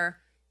are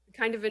the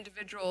kind of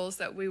individuals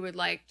that we would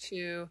like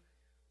to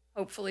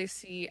hopefully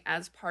see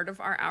as part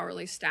of our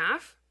hourly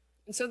staff.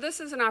 And so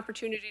this is an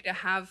opportunity to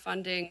have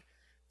funding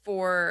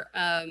for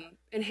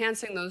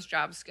enhancing those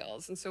job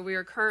skills. And so we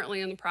are currently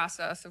in the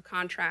process of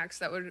contracts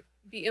that would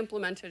be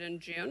implemented in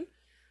June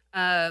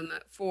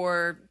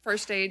for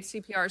first aid,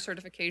 CPR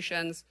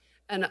certifications,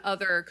 and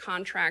other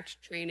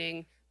contract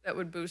training that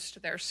would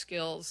boost their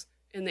skills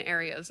in the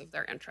areas of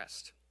their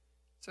interest.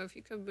 So if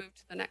you could move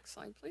to the next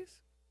slide, please.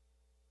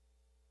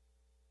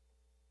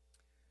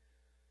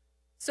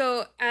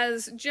 So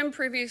as Jim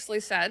previously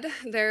said,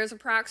 there's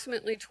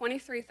approximately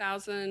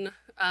 23,000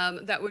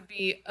 that would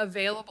be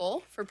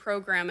available for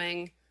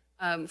programming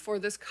for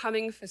this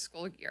coming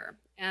fiscal year.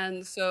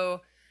 And so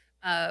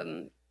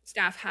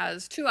staff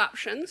has two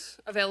options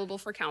available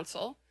for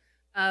council.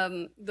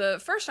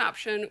 The first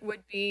option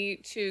would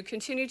be to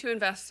continue to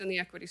invest in the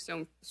Equity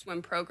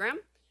Swim program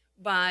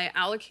by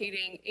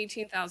allocating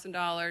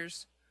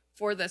 $18,000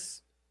 for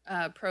this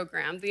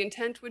program. The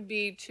intent would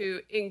be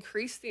to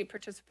increase the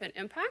participant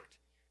impact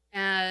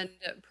and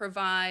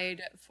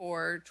provide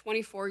for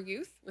 24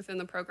 youth within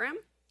the program.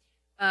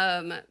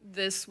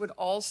 This would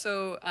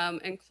also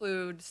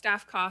include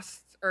staff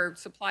costs or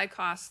supply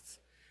costs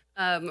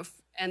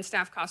and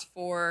staff costs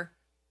for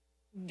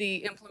the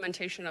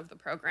implementation of the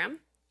program.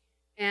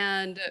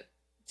 And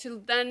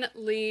to then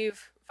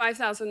leave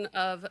 5,000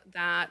 of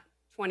that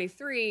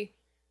 23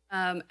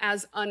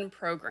 as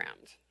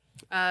unprogrammed.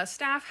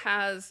 Staff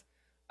has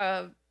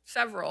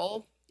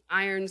several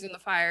irons in the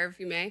fire, if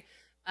you may,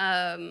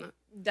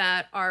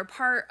 that are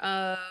part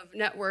of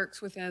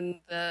networks within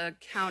the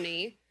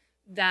county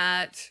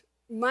that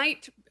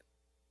might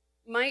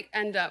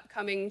end up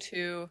coming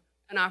to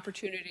an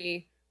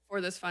opportunity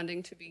for this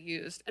funding to be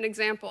used. An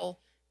example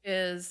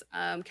is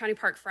County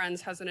Park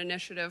Friends has an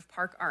initiative,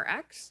 Park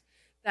RX,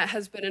 that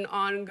has been an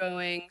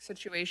ongoing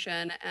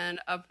situation, and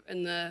up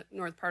in the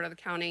north part of the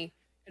county,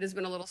 it has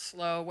been a little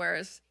slow,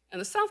 whereas in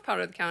the south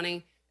part of the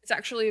county, it's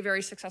actually a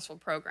very successful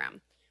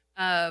program.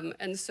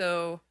 And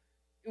so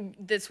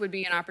this would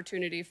be an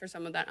opportunity for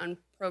some of that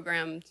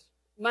unprogrammed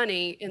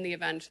money in the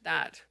event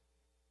that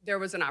there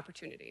was an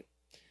opportunity.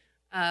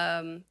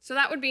 So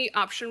that would be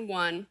option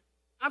one.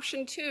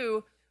 Option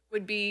two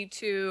would be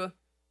to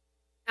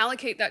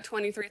allocate that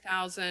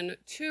 $23,000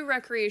 to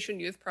recreation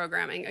youth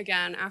programming,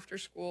 again, after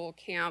school,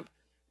 camp,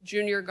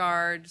 junior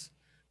guards,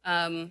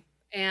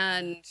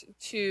 and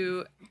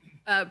to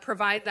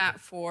provide that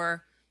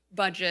for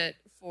budget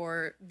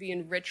for the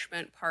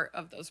enrichment part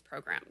of those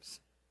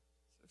programs.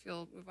 If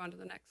you'll move on to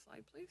the next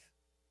slide, please.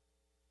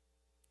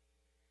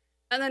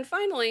 And then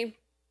finally,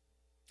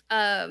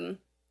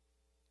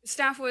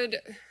 staff would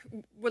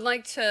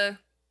like to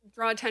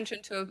draw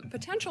attention to a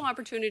potential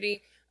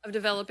opportunity of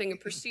developing a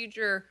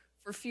procedure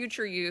for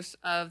future use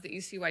of the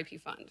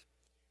ECYP fund.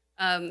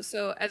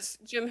 So as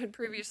Jim had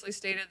previously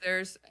stated,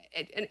 there's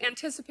an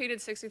anticipated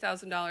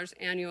 $60,000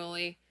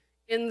 annually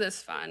in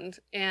this fund,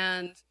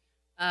 and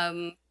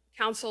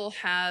council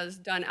has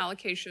done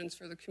allocations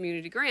for the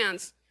community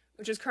grants,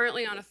 which is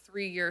currently on a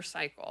 3-year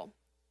cycle.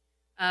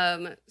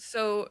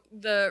 So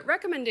the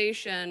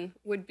recommendation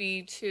would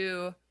be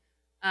to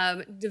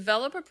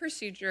develop a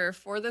procedure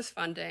for this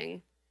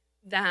funding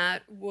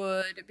that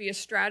would be a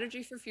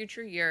strategy for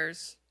future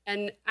years.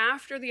 And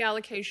after the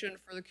allocation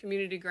for the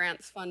community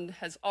grants fund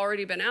has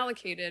already been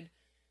allocated,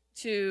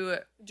 to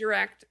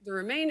direct the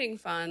remaining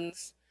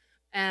funds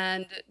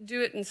and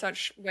do it in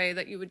such way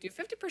that you would do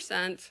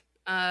 50%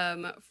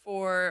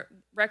 for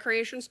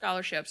recreation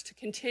scholarships to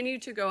continue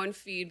to go and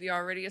feed the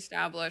already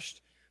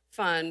established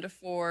fund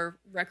for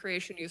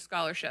recreation youth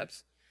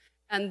scholarships,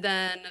 and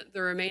then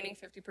the remaining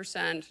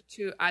 50%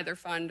 to either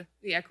fund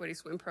the Equity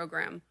Swim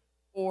program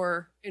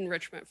or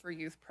enrichment for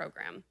youth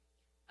program.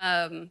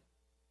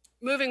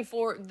 Moving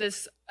forward,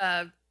 this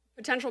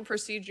potential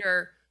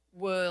procedure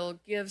will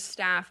give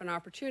staff an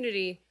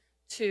opportunity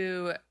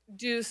to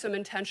do some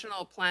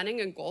intentional planning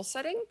and goal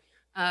setting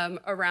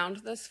around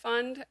this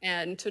fund,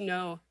 and to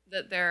know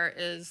that there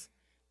is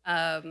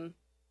a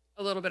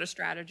little bit of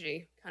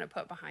strategy kind of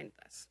put behind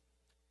this.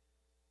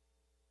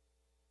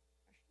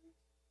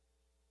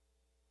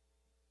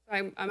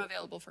 So I'm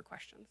available for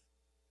questions.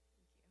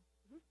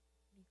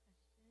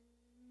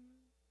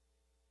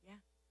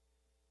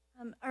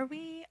 Are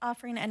we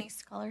offering any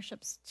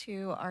scholarships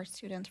to our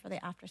students for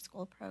the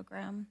after-school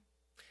program?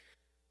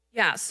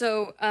 Yeah,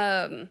 so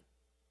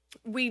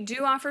we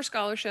do offer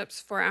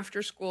scholarships for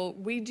after school.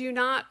 We do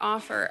not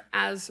offer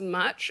as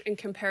much in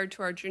compared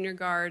to our junior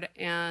guard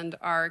and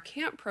our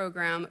camp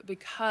program,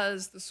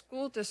 because the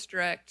school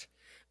district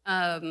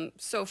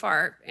so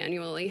far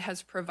annually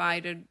has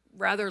provided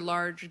rather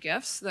large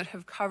gifts that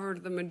have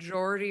covered the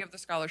majority of the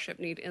scholarship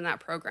need in that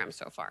program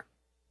so far.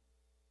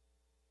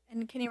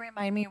 And can you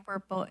remind me, we're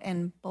both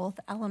in both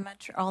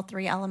elementary, all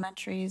three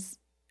elementaries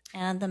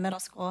and the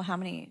middle school, how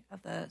many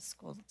of the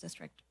school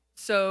district?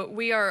 So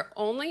we are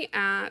only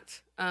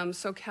at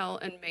Soquel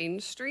and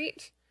Main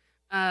Street.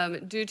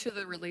 Due to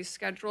the release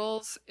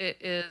schedules, it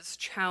is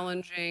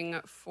challenging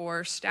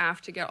for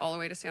staff to get all the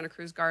way to Santa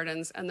Cruz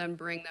Gardens and then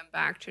bring them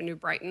back to New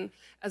Brighton,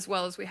 as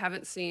well as we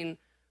haven't seen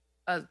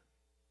a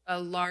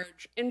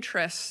large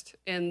interest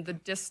in the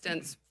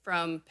distance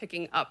from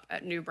picking up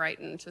at New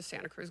Brighton to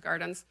Santa Cruz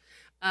Gardens.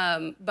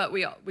 But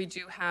we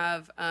do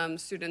have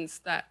students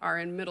that are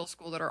in middle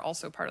school that are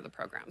also part of the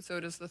program. So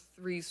it is the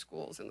 3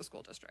 schools in the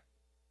school district.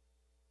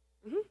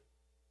 Mm-hmm.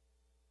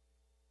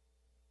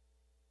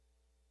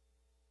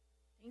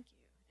 Thank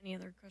you. Any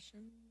other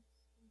questions?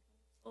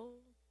 Don't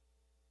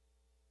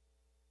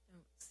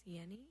see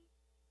any.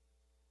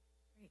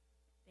 Great.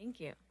 Thank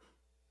you.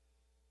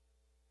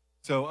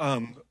 So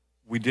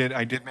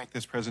I did make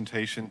this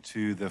presentation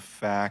to the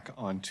FAC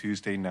on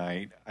Tuesday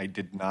night. I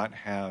did not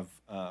have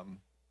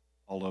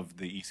all of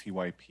the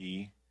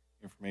ECYP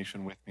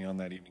information with me on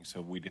that evening, so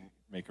we didn't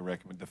make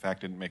the FAC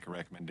didn't make a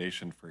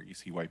recommendation for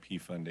ECYP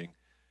funding,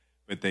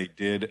 but they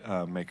did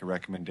make a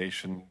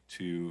recommendation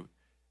to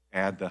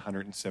add the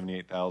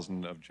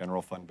 $178,000 of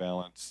general fund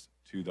balance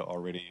to the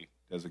already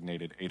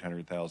designated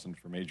 $800,000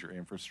 for major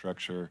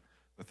infrastructure,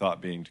 the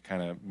thought being to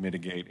kind of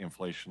mitigate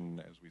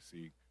inflation as we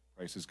see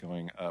prices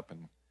going up,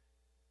 and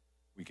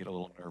we get a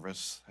little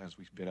nervous as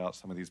we bid out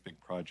some of these big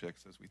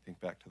projects as we think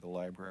back to the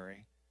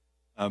library.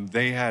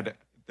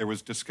 There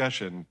was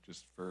discussion,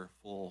 just for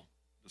full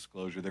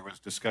disclosure, there was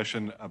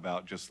discussion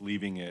about just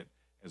leaving it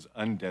as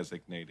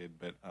undesignated,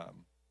 but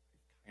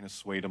kind of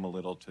swayed them a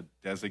little to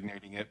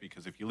designating it,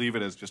 because if you leave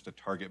it as just a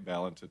target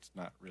balance, it's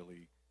not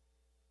really,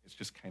 it's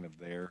just kind of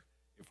there.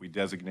 If we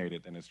designate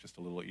it, then it's just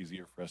a little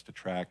easier for us to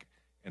track,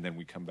 and then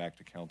we come back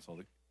to council.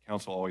 The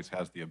council always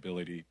has the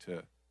ability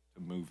to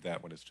move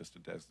that when it's just a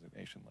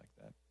designation like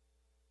that.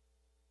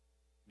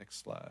 Next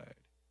slide.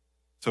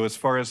 So as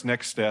far as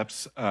next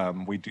steps,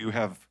 we do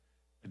have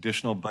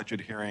additional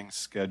budget hearings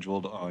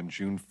scheduled on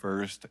June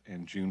 1st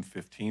and June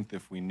 15th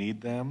if we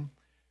need them.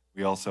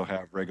 We also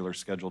have regular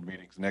scheduled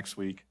meetings next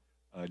week,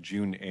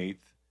 June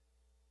 8th,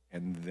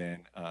 and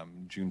then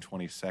June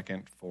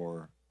 22nd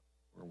where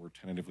we're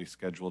tentatively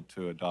scheduled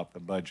to adopt the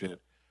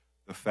budget.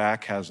 The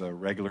FAC has a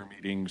regular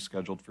meeting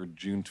scheduled for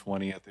June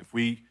 20th. If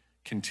we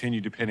continue,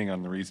 depending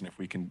on the reason, if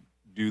we can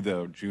do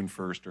the June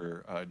 1st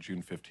or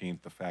June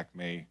 15th, the FAC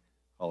may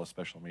call a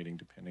special meeting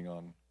depending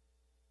on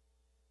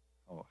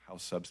how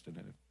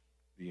substantive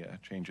the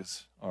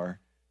changes are.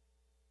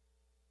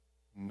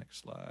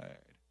 Next slide.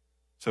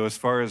 So as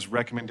far as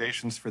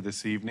recommendations for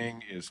this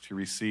evening is to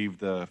receive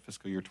the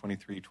fiscal year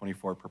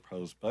 23-24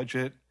 proposed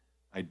budget,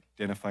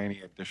 identify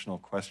any additional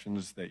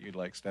questions that you'd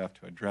like staff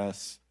to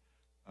address,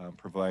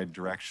 provide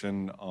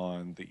direction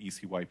on the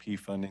ECYP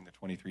funding, the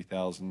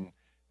 $23,000,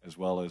 as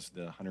well as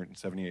the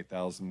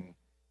 $178,000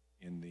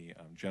 in the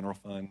general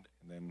fund,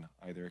 and then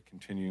either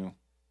continue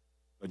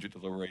budget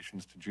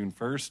deliberations to June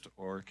 1st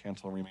or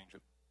cancel remaining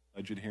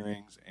budget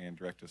hearings and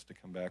direct us to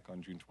come back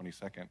on June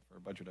 22nd for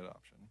budget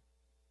adoption.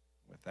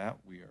 With that,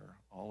 we are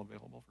all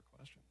available for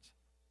questions.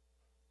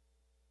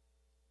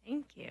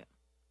 Thank you.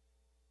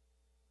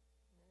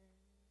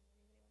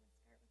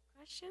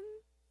 Questions?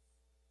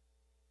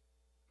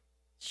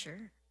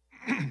 Sure.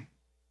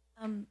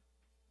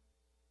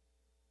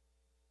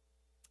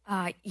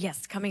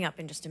 Yes, coming up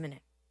in just a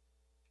minute.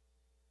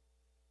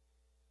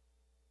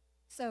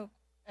 So,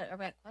 are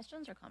we at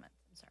questions or comments?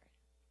 I'm sorry.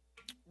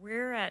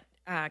 We're at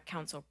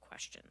council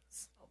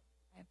questions. Oh,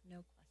 I have no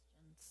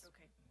questions.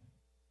 Okay.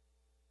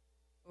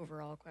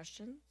 Overall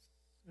questions?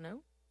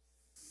 No?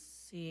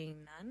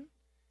 Seeing none?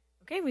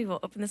 Okay, we will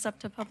open this up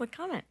to public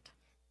comment.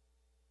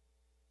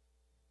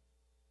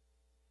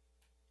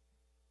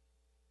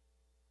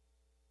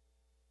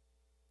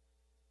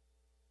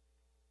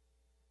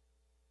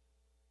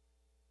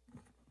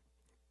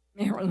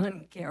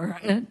 Marilyn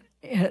Garrett,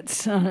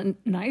 it's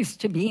nice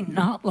to be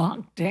not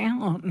locked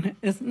down,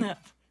 isn't it?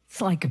 It's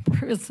like a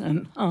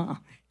prison, huh?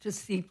 To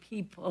see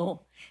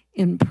people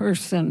in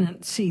person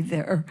and see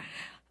their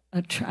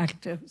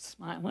attractive,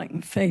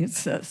 smiling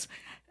faces.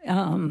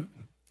 You're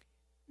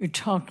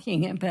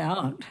talking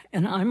about,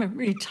 and I'm a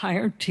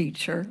retired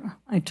teacher.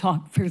 I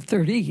taught for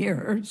 30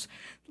 years,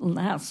 the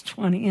last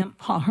 20 in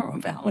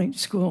Pajaro Valley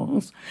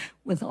schools,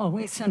 with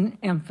always an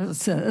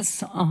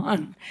emphasis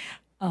on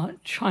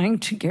trying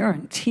to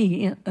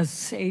guarantee a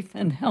safe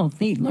and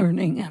healthy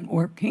learning and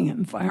working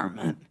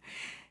environment.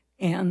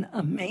 And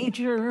a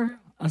major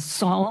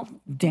assault,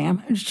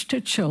 damage to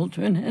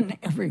children and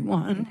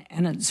everyone,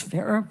 and it's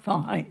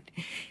verified,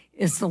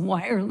 is the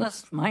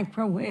wireless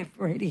microwave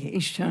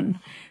radiation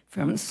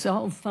from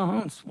cell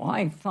phones,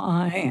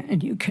 Wi-Fi,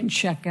 and you can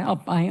check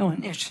out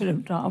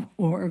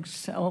bioinitiative.org,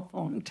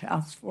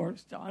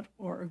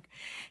 cellphonetaskforce.org.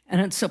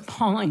 And it's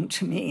appalling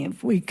to me.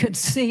 If we could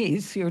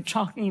see, so you're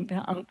talking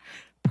about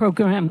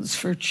programs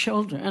for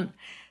children,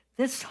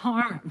 this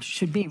harm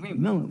should be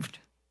removed.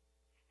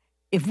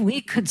 If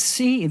we could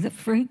see the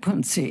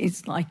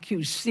frequencies like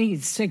you see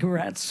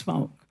cigarette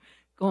smoke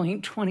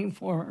going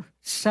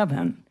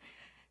 24/7,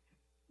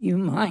 you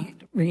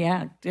might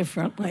react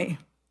differently.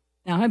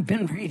 Now, I've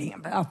been reading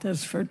about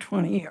this for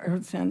 20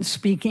 years and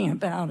speaking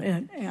about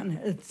it, and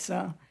it's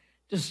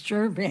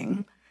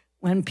disturbing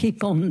when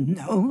people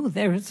know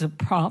there's a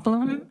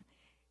problem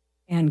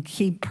and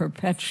keep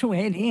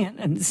perpetuating it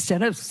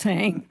instead of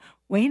saying,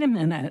 wait a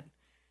minute,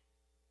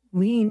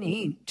 we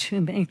need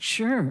to make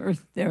sure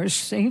there's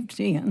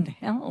safety and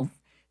health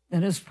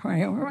that is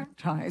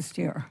prioritized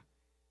here.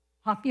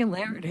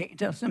 Popularity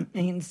doesn't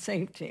mean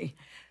safety.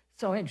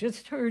 So I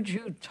just heard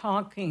you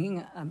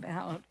talking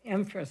about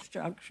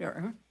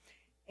infrastructure,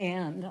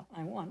 and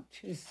I want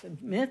to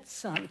submit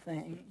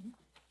something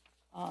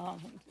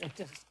that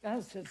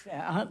discusses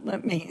that.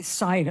 Let me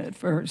cite it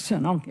first,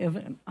 and I'll give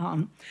it.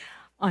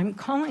 I'm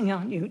calling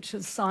on you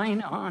to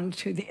sign on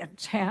to the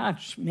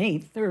attached May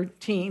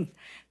 13th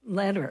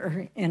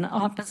letter in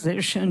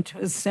opposition to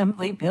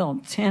Assembly Bill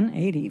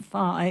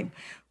 1085,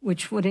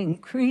 which would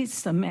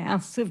increase the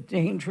massive,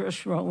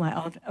 dangerous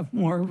rollout of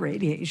more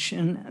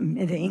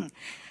radiation-emitting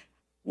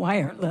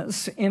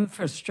wireless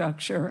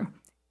infrastructure.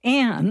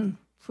 And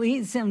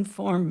please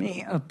inform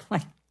me of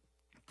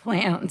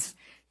plans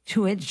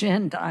to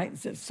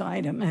agendize this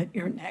item at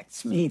your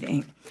next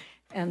meeting.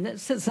 And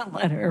this is a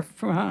letter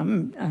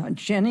from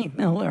Jenny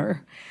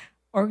Miller,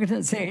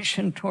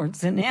 Organization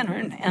Towards an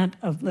Internet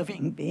of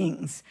Living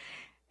Beings.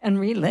 And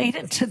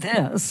related to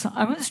this,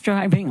 I was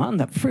driving on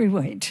the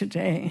freeway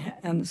today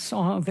and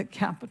saw the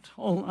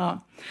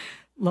Capitola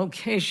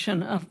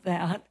location of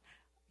that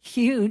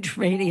huge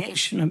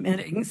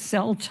radiation-emitting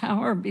cell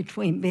tower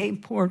between Bay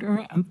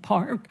Porter and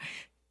Park,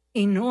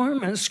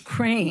 enormous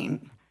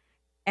crane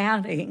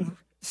adding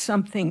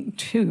something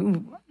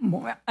to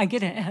more. I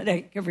get a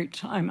headache every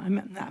time I'm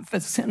in that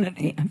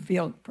vicinity. I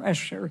feel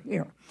pressure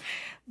here.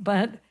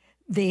 But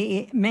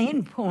the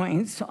main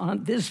points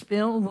on this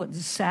bill would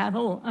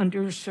saddle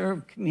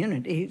underserved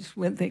communities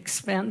with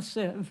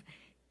expensive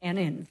and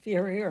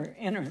inferior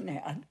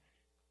internet.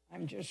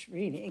 I'm just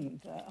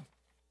reading the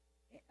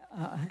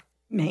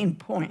main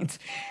points.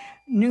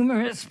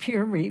 Numerous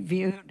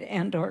peer-reviewed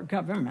and/or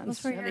government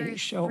Those were your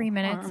studies show 3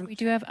 minutes. harm. We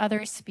do have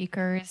other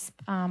speakers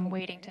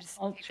waiting to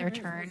take their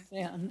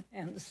turn.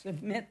 And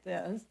submit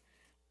this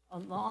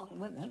along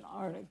with an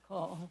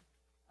article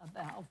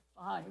about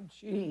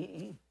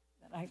 5G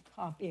that I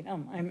copied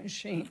on my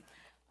machine.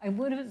 I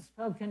would have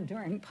spoken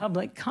during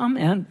public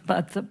comment,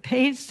 but the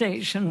pay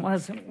station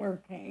wasn't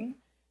working,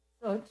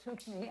 so it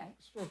took me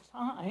extra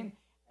time.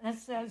 And it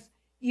says,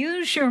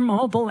 use your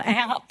mobile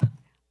app.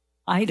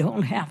 I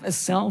don't have a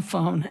cell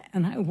phone,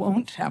 and I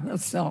won't have a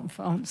cell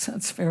phone, so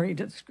it's very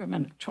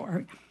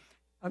discriminatory.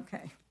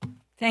 Okay,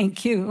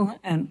 thank you,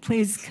 and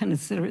please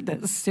consider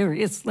this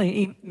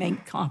seriously.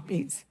 Make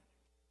copies.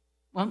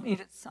 Want me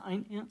to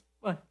sign in?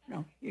 What?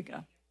 No, you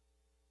go.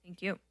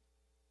 Thank you.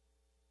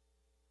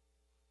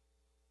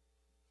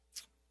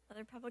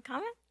 Other public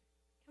comment?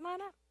 Come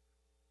on up.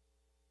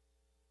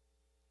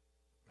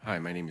 Hi,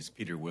 my name is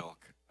Peter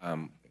Wilk.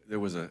 There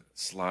was a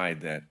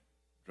slide that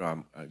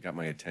got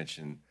my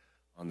attention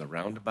on the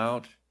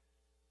roundabout.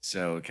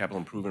 So a capital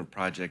improvement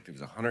project, it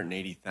was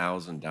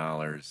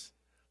 $180,000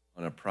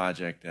 on a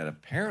project that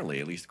apparently,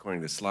 at least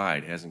according to the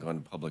slide, hasn't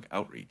gone to public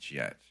outreach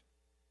yet.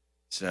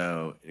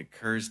 So it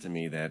occurs to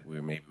me that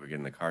maybe we're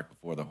getting the cart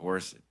before the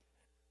horse.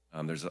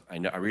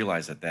 I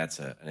realize that that's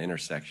an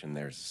intersection.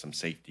 There's some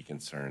safety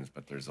concerns,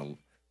 but there's a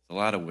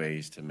lot of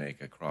ways to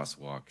make a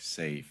crosswalk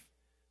safe.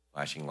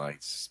 Flashing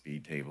lights,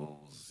 speed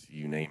tables,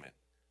 you name it.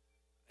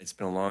 It's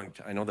been a long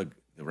time. I know the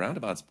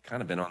roundabout's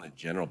kind of been on the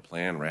general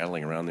plan,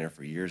 rattling around there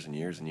for years and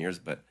years and years,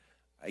 but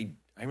I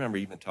remember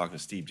even talking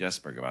to Steve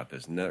Jesberg about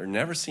this. There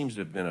never seems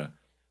to have been a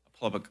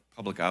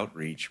public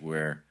outreach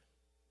where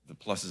the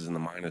pluses and the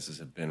minuses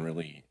have been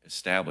really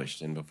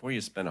established. And before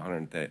you spend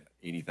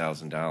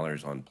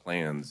 $180,000 on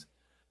plans,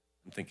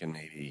 I'm thinking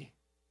maybe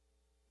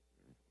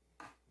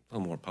a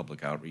little more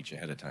public outreach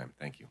ahead of time.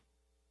 Thank you.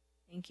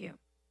 Thank you.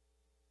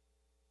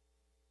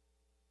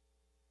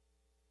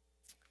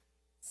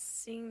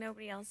 Seeing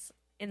nobody else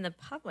in the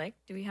public,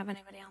 do we have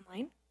anybody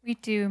online? We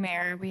do,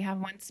 Mayor. We have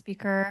one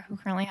speaker who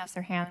currently has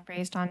their hand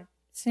raised on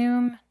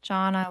Zoom.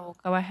 John, I will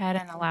go ahead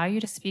and allow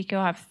you to speak.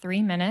 You'll have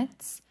 3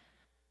 minutes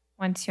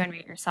once you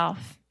unmute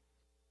yourself.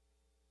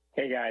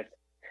 Hey, guys.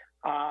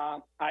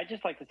 I'd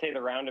just like to say the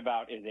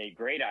roundabout is a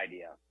great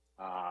idea.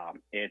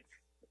 It's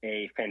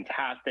a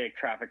fantastic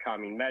traffic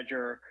calming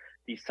measure.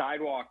 The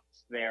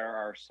sidewalks there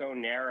are so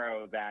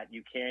narrow that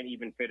you can't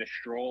even fit a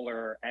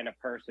stroller and a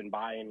person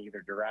by in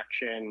either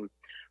direction.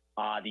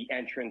 The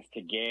entrance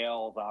to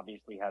Gales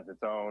obviously has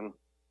its own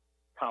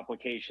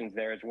complications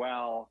there as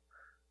well.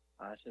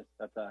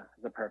 That's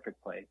a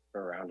perfect place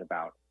for a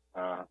roundabout.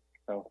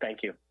 So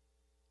thank you.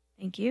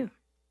 Thank you.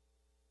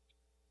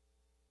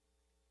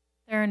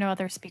 There are no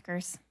other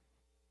speakers.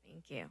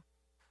 Thank you.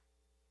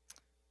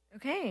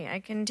 Okay, I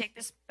can take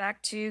this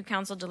back to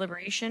council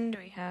deliberation. Do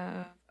we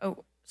have,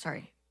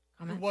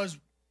 comment?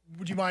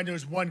 Would you mind, there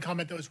was one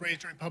comment that was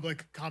raised during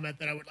public comment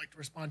that I would like to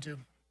respond to.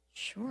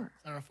 Sure.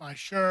 Clarify,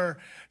 sure.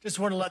 Just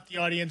want to let the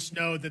audience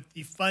know that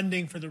the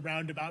funding for the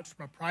roundabout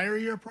from a prior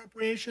year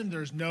appropriation,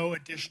 there's no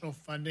additional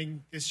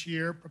funding this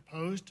year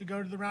proposed to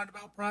go to the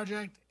roundabout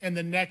project. And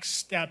the next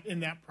step in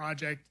that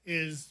project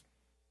is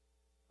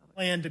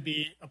planned to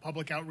be a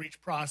public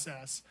outreach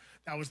process.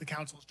 That was the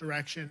council's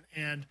direction.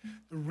 And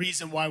the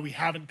reason why we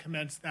haven't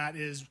commenced that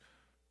is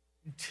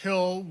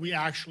until we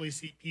actually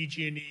see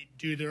PG&E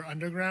do their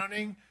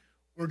undergrounding,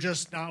 we're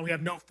just not, we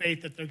have no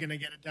faith that they're going to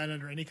get it done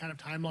under any kind of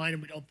timeline,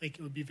 and we don't think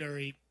it would be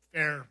very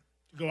fair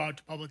to go out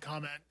to public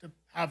comment, to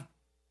have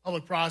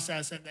public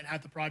process and then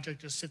have the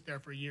project just sit there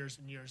for years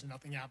and years and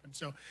nothing happens.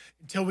 So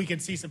until we can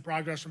see some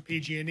progress from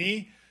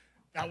PG&E,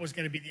 that was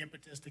going to be the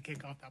impetus to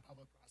kick off that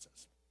public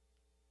process.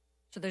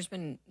 So there's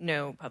been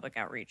no public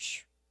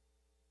outreach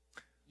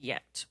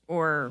yet,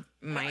 or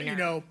minor? You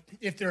know,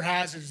 if there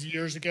has, it's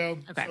years ago.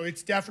 Okay. So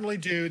it's definitely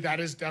due. That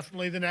is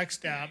definitely the next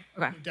step.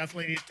 Okay. There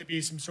definitely needs to be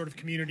some sort of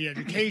community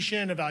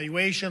education,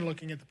 evaluation,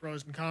 looking at the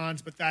pros and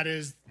cons, but that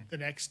is the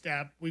next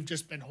step. We've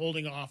just been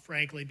holding off,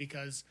 frankly,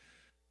 because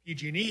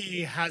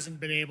PG&E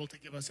hasn't been able to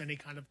give us any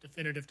kind of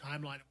definitive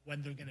timeline of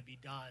when they're going to be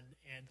done.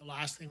 And the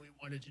last thing we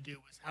wanted to do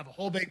was have a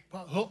whole big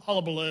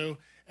hullabaloo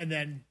and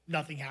then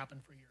nothing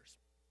happened for years.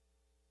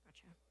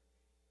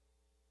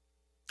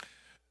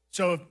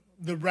 So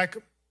the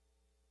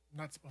I'm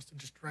not supposed to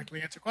just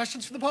directly answer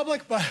questions for the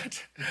public,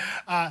 but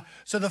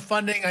so the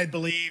funding, I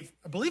believe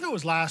it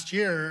was last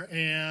year,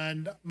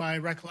 and my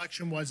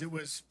recollection was it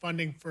was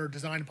funding for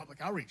design and public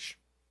outreach.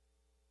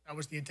 That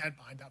was the intent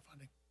behind that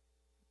funding.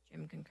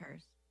 Jim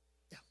concurs.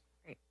 Yeah.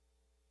 Great.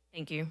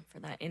 Thank you for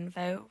that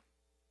info.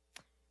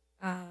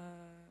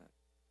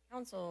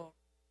 Council,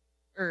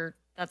 or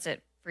that's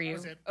it for you? That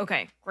was it.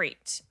 Okay,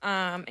 great.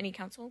 Any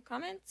council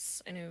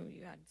comments? I know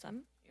you had some.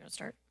 You want to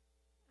start?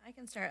 I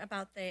can start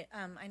about the,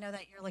 I know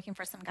that you're looking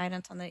for some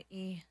guidance on the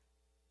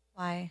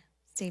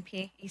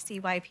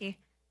ECYP.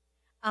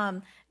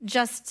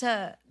 Just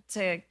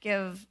to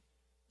give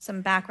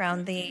some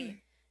background, the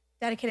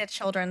Dedicated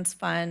Children's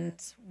Fund,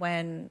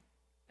 when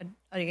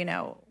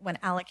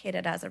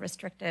allocated as a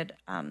restricted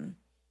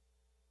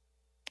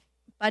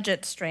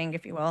budget string,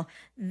 if you will,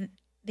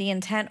 the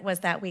intent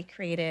was that we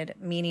created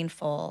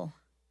meaningful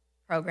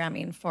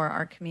programming for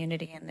our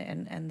community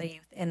and the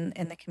youth in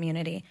the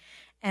community.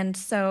 And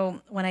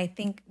so when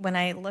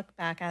I look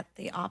back at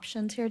the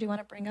options here, do you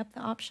want to bring up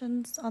the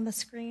options on the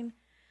screen?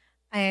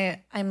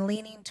 I'm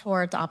leaning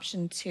towards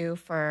option 2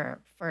 for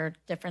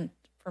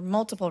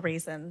multiple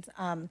reasons.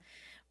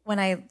 When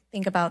I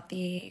think about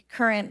the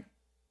current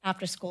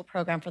after-school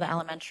program for the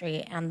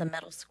elementary and the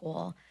middle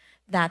school,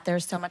 that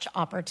there's so much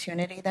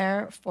opportunity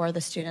there for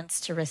the students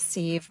to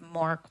receive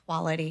more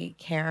quality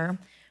care.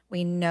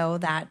 We know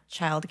that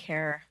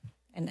childcare,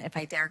 and if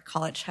I dare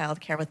call it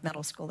childcare with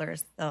middle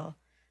schoolers, they'll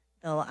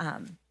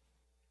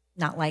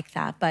not like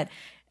that. But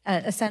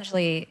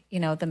essentially,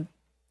 the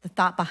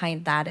thought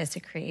behind that is to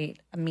create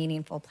a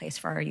meaningful place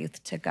for our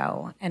youth to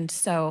go. And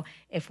so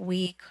if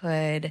we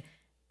could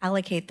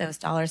allocate those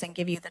dollars and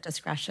give you the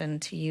discretion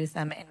to use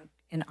them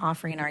in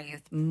offering our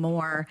youth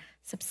more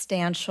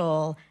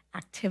substantial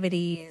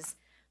activities,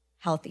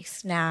 healthy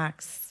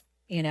snacks,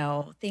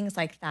 things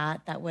like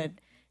that,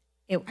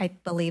 I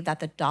believe that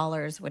the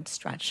dollars would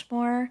stretch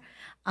more.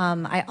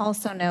 I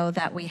also know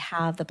that we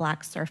have the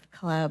Black Surf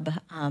Club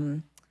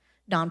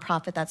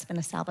nonprofit that's been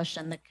established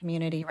in the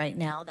community right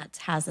now that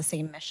has the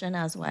same mission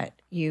as what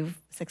you've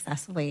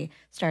successfully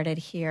started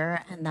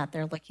here, and that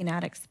they're looking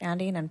at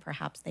expanding, and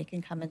perhaps they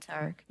can come into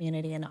our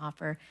community and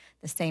offer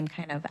the same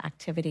kind of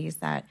activities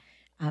that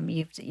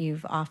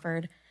you've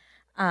offered.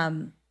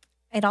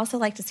 I'd also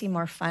like to see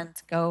more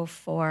funds go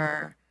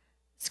for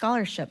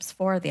scholarships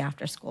for the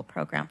after-school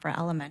program for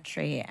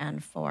elementary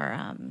and for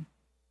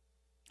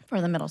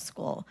the middle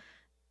school.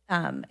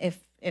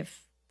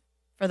 If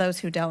for those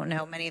who don't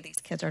know, many of these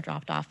kids are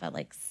dropped off at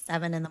like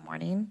 7 in the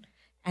morning,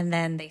 and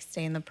then they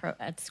stay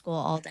at school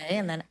all day,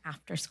 and then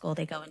after school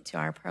they go into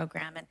our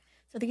program. And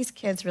so these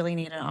kids really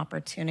need an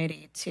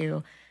opportunity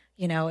to,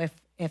 if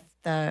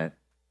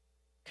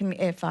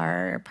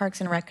our Parks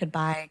and Rec could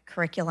buy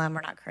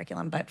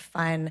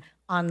fun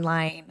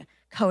online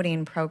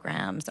coding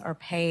programs, or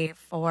pay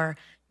for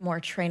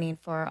more training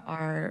for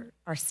our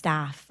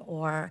staff,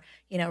 or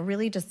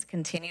really just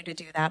continue to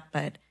do that,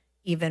 but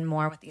even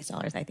more with these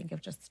dollars, I think it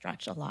would just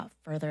stretch a lot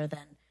further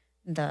than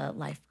the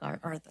lifeguard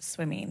or the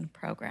swimming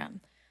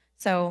program.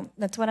 So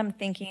that's what I'm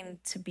thinking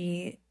to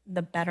be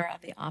the better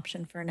of the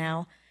option for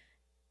now.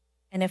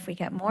 And if we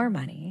get more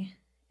money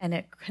and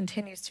it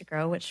continues to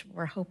grow, which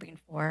we're hoping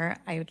for,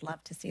 I would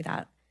love to see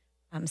that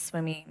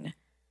swimming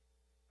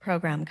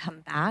program come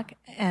back.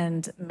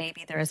 And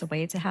maybe there is a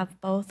way to have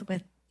both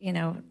with,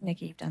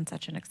 Nikki, you've done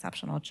such an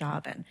exceptional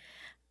job. And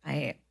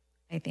I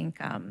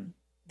think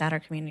that our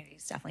community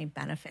is definitely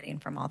benefiting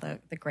from all the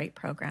great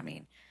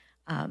programming.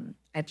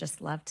 I'd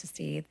just love to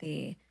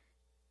see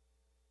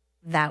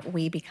that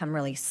we become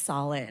really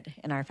solid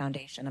in our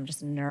foundation. I'm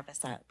just nervous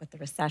that with the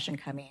recession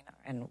coming,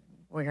 and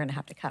we're going to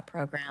have to cut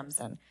programs,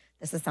 and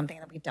this is something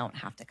that we don't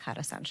have to cut,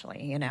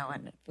 essentially, and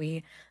if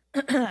we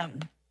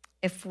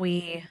if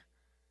we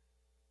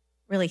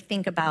really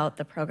think about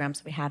the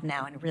programs we have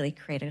now and really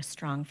create a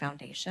strong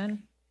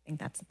foundation, I think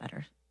that's a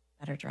better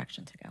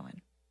direction to go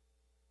in.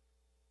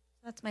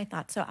 That's my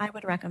thought. So I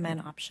would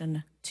recommend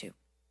option 2.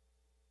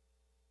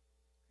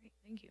 Great,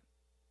 thank you.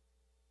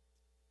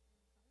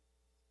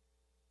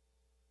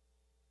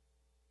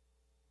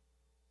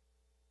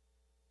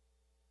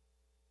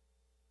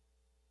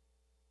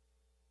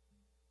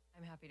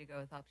 I'm happy to go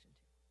with option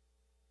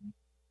 2. I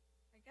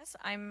guess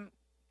I'm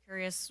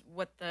curious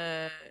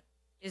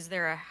is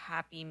there a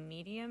happy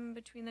medium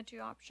between the two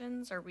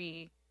options? Are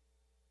we,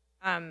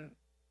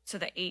 so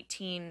the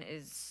 18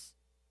 is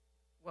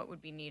what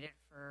would be needed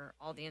for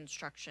all the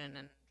instruction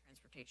and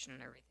transportation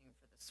and everything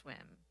for the swim?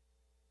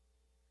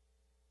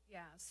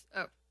 Yes.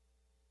 Oh,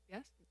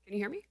 yes. Can you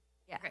hear me?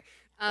 Yeah. Okay.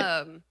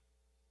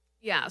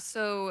 Yeah.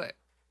 So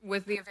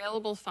with the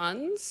available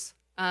funds,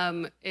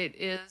 it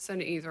is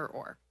an either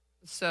or.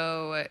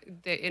 So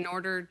in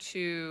order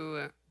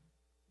to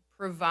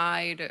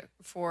provide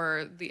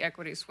for the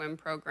equity swim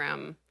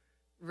program,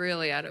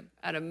 really at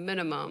a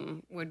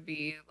minimum would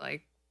be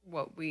like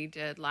what we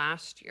did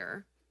last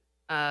year,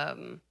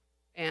 and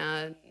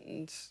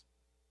it,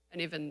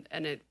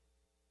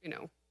 you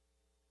know,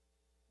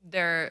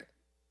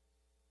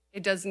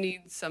 it does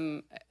need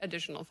some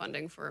additional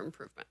funding for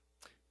improvement.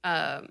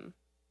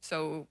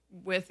 So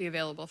with the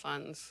available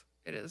funds,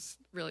 it is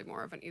really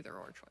more of an either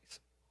or choice.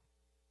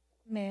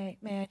 May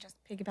I just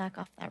piggyback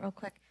off that real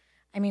quick?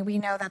 I mean, we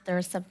know that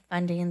there's some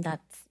funding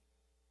that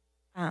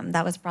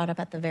was brought up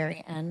at the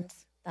very end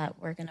that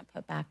we're going to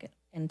put back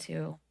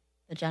into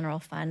the general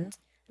fund.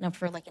 And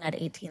if we're looking at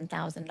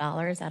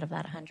 $18,000 out of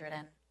that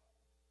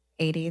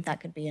 180, that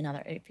could be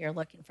another. If you're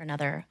looking for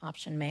another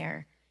option,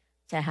 Mayor,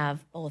 to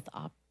have both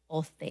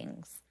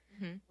things,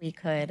 we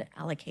could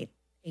allocate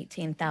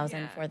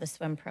 $18,000 for the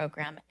swim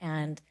program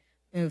and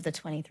move the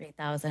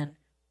 $23,000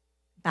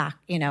 back.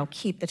 You know,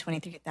 keep the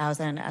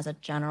 $23,000 as a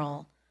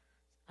general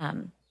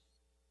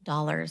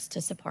dollars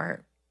to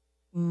support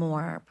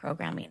more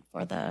programming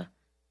for the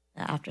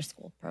after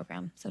school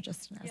program. So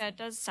just it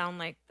does sound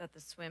like that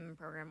the swim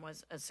program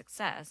was a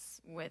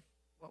success with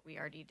what we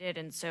already did,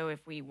 and so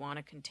if we want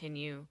to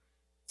continue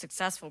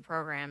successful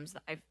programs,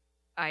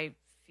 I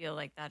feel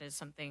like that is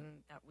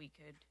something that we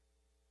could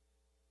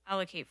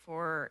allocate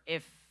for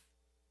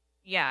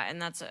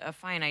and that's a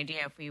fine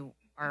idea if we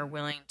are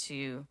willing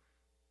to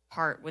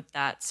part with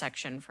that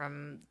section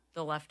from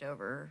the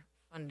leftover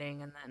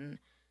funding and then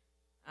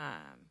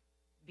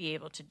be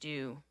able to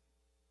do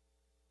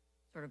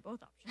sort of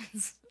both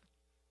options.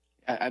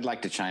 I'd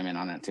like to chime in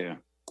on that too.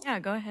 Yeah,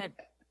 go ahead.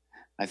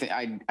 I think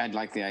I'd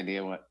like the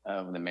idea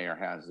of the mayor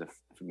has if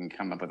we can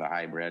come up with a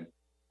hybrid,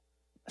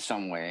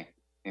 some way,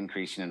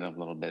 increasing it a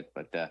little bit,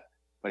 but I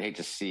hate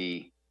to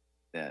see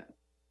the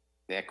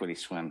equity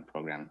swim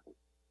program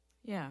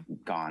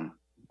gone.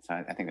 So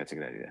I think that's a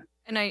good idea.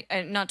 And I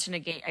not to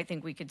negate, I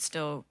think we could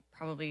still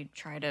probably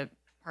try to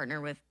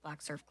partner with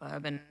Black Surf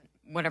Club and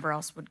whatever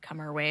else would come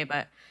our way,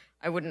 but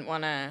I wouldn't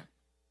want to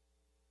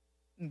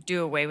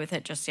do away with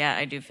it just yet.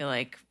 I do feel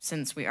like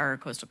since we are a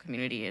coastal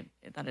community,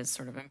 that is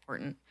sort of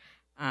important.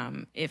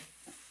 And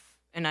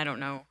I don't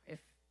know if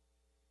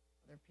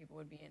other people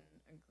would be in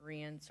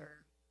agreement or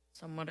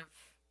somewhat of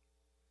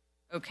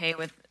okay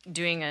with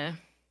doing an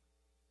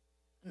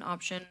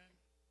option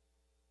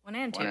 1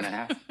 and 2.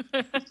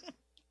 1.5.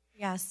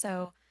 Yeah,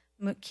 so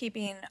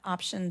keeping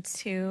option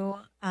 2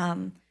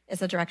 is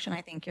the direction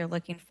I think you're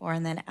looking for,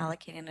 and then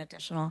allocating an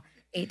additional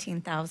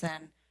 $18,000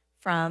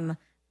 from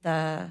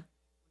the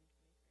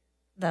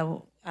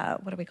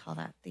what do we call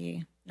that?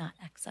 The not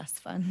excess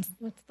funds.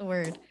 What's the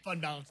word?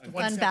 Fund balance.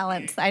 Fund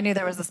balance. I knew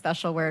there was a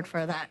special word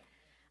for that.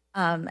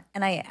 And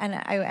I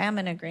am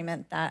in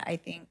agreement that I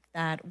think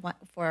that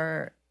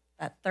for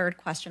that third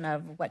question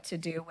of what to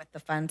do with the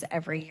funds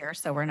every year,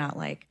 so we're not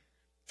like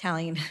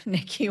telling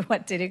Nikki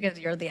what to do because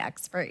you're the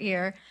expert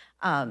here.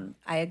 I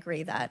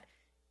agree that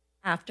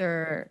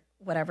after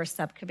whatever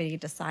subcommittee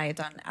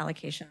decides on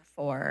allocation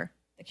for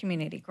the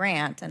community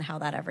grant and how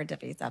that ever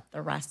divvies up,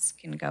 the rest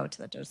can go to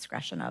the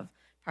discretion of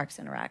Parks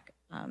and Rec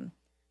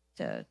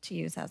to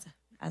use as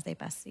they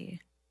best see.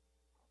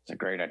 It's a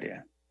great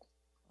idea.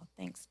 Well,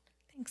 thanks,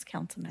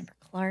 Councilmember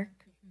Clark.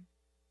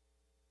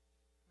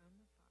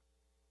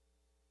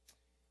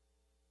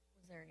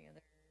 Was there any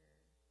other?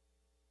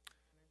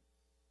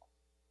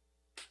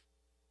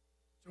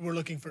 So we're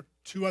looking for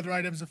 2 other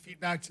items of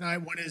feedback tonight.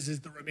 One is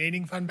the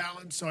remaining fund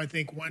balance. So I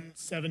think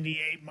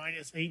 178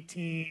 minus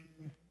 18,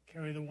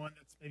 carry the one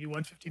that's maybe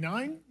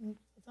 159. Does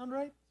that sound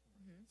right?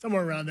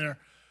 Somewhere around there.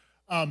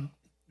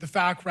 The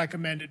FAC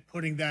recommended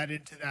putting that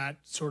into that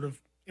sort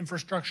of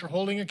infrastructure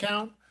holding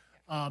account.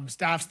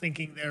 Staff's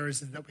thinking there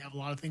is that we have a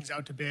lot of things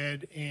out to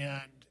bid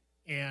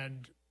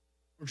and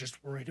we're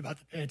just worried about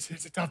the bids.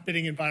 It's a tough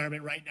bidding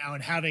environment right now,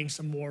 and having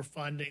some more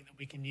funding that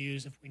we can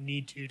use if we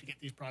need to get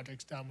these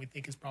projects done, we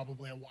think is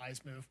probably a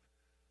wise move.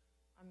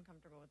 I'm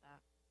comfortable with that.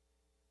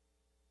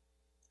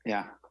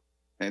 Yeah.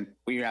 And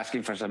were you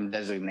asking for some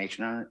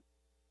designation on it?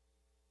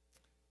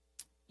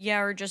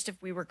 Yeah, or just if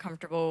we were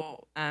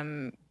comfortable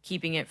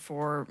keeping it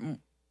for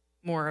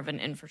more of an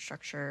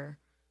infrastructure.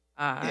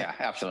 Yeah,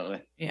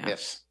 absolutely. Yeah.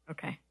 Yes.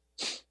 Okay.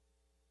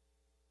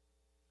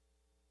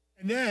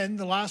 And then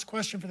the last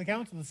question for the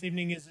council this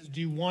evening is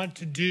do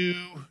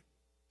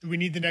we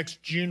need the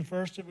next June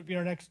 1st? It would be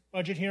our next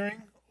budget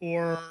hearing,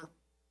 or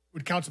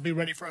would council be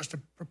ready for us to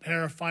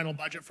prepare a final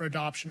budget for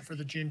adoption for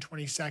the June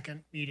 22nd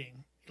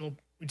meeting?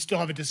 We'd still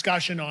have a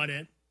discussion on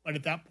it, but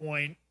at that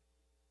point,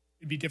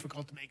 it'd be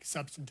difficult to make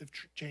substantive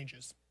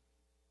changes.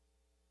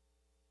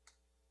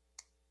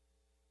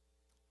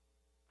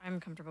 I'm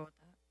comfortable with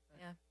that.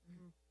 Yeah.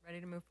 Ready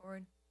to move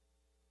forward?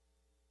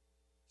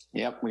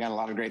 Yep, we got a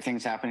lot of great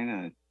things happening,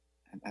 and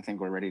I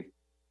think we're ready.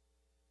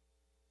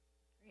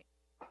 Great.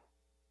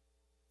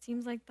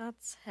 Seems like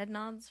that's head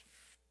nods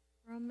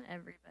from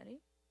everybody.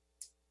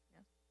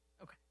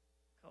 Yeah. Okay.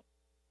 Cool.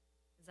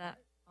 Is that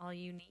all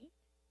you need?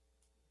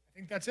 I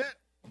think that's it.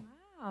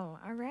 Wow.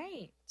 All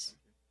right.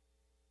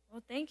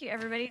 Well, thank you,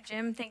 everybody.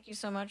 Jim, thank you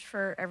so much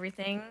for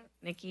everything.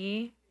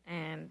 Nikki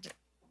and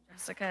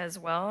Jessica as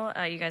well.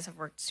 You guys have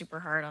worked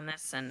super hard on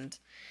this, and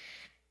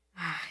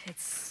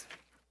it's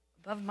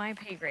above my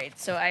pay grade,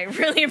 so I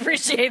really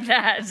appreciate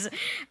that.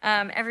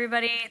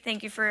 Everybody,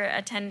 thank you for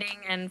attending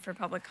and for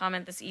public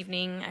comment this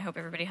evening. I hope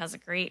everybody has a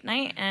great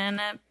night and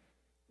a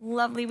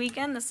lovely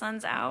weekend. The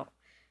sun's out.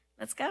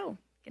 Let's go.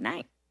 Good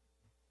night.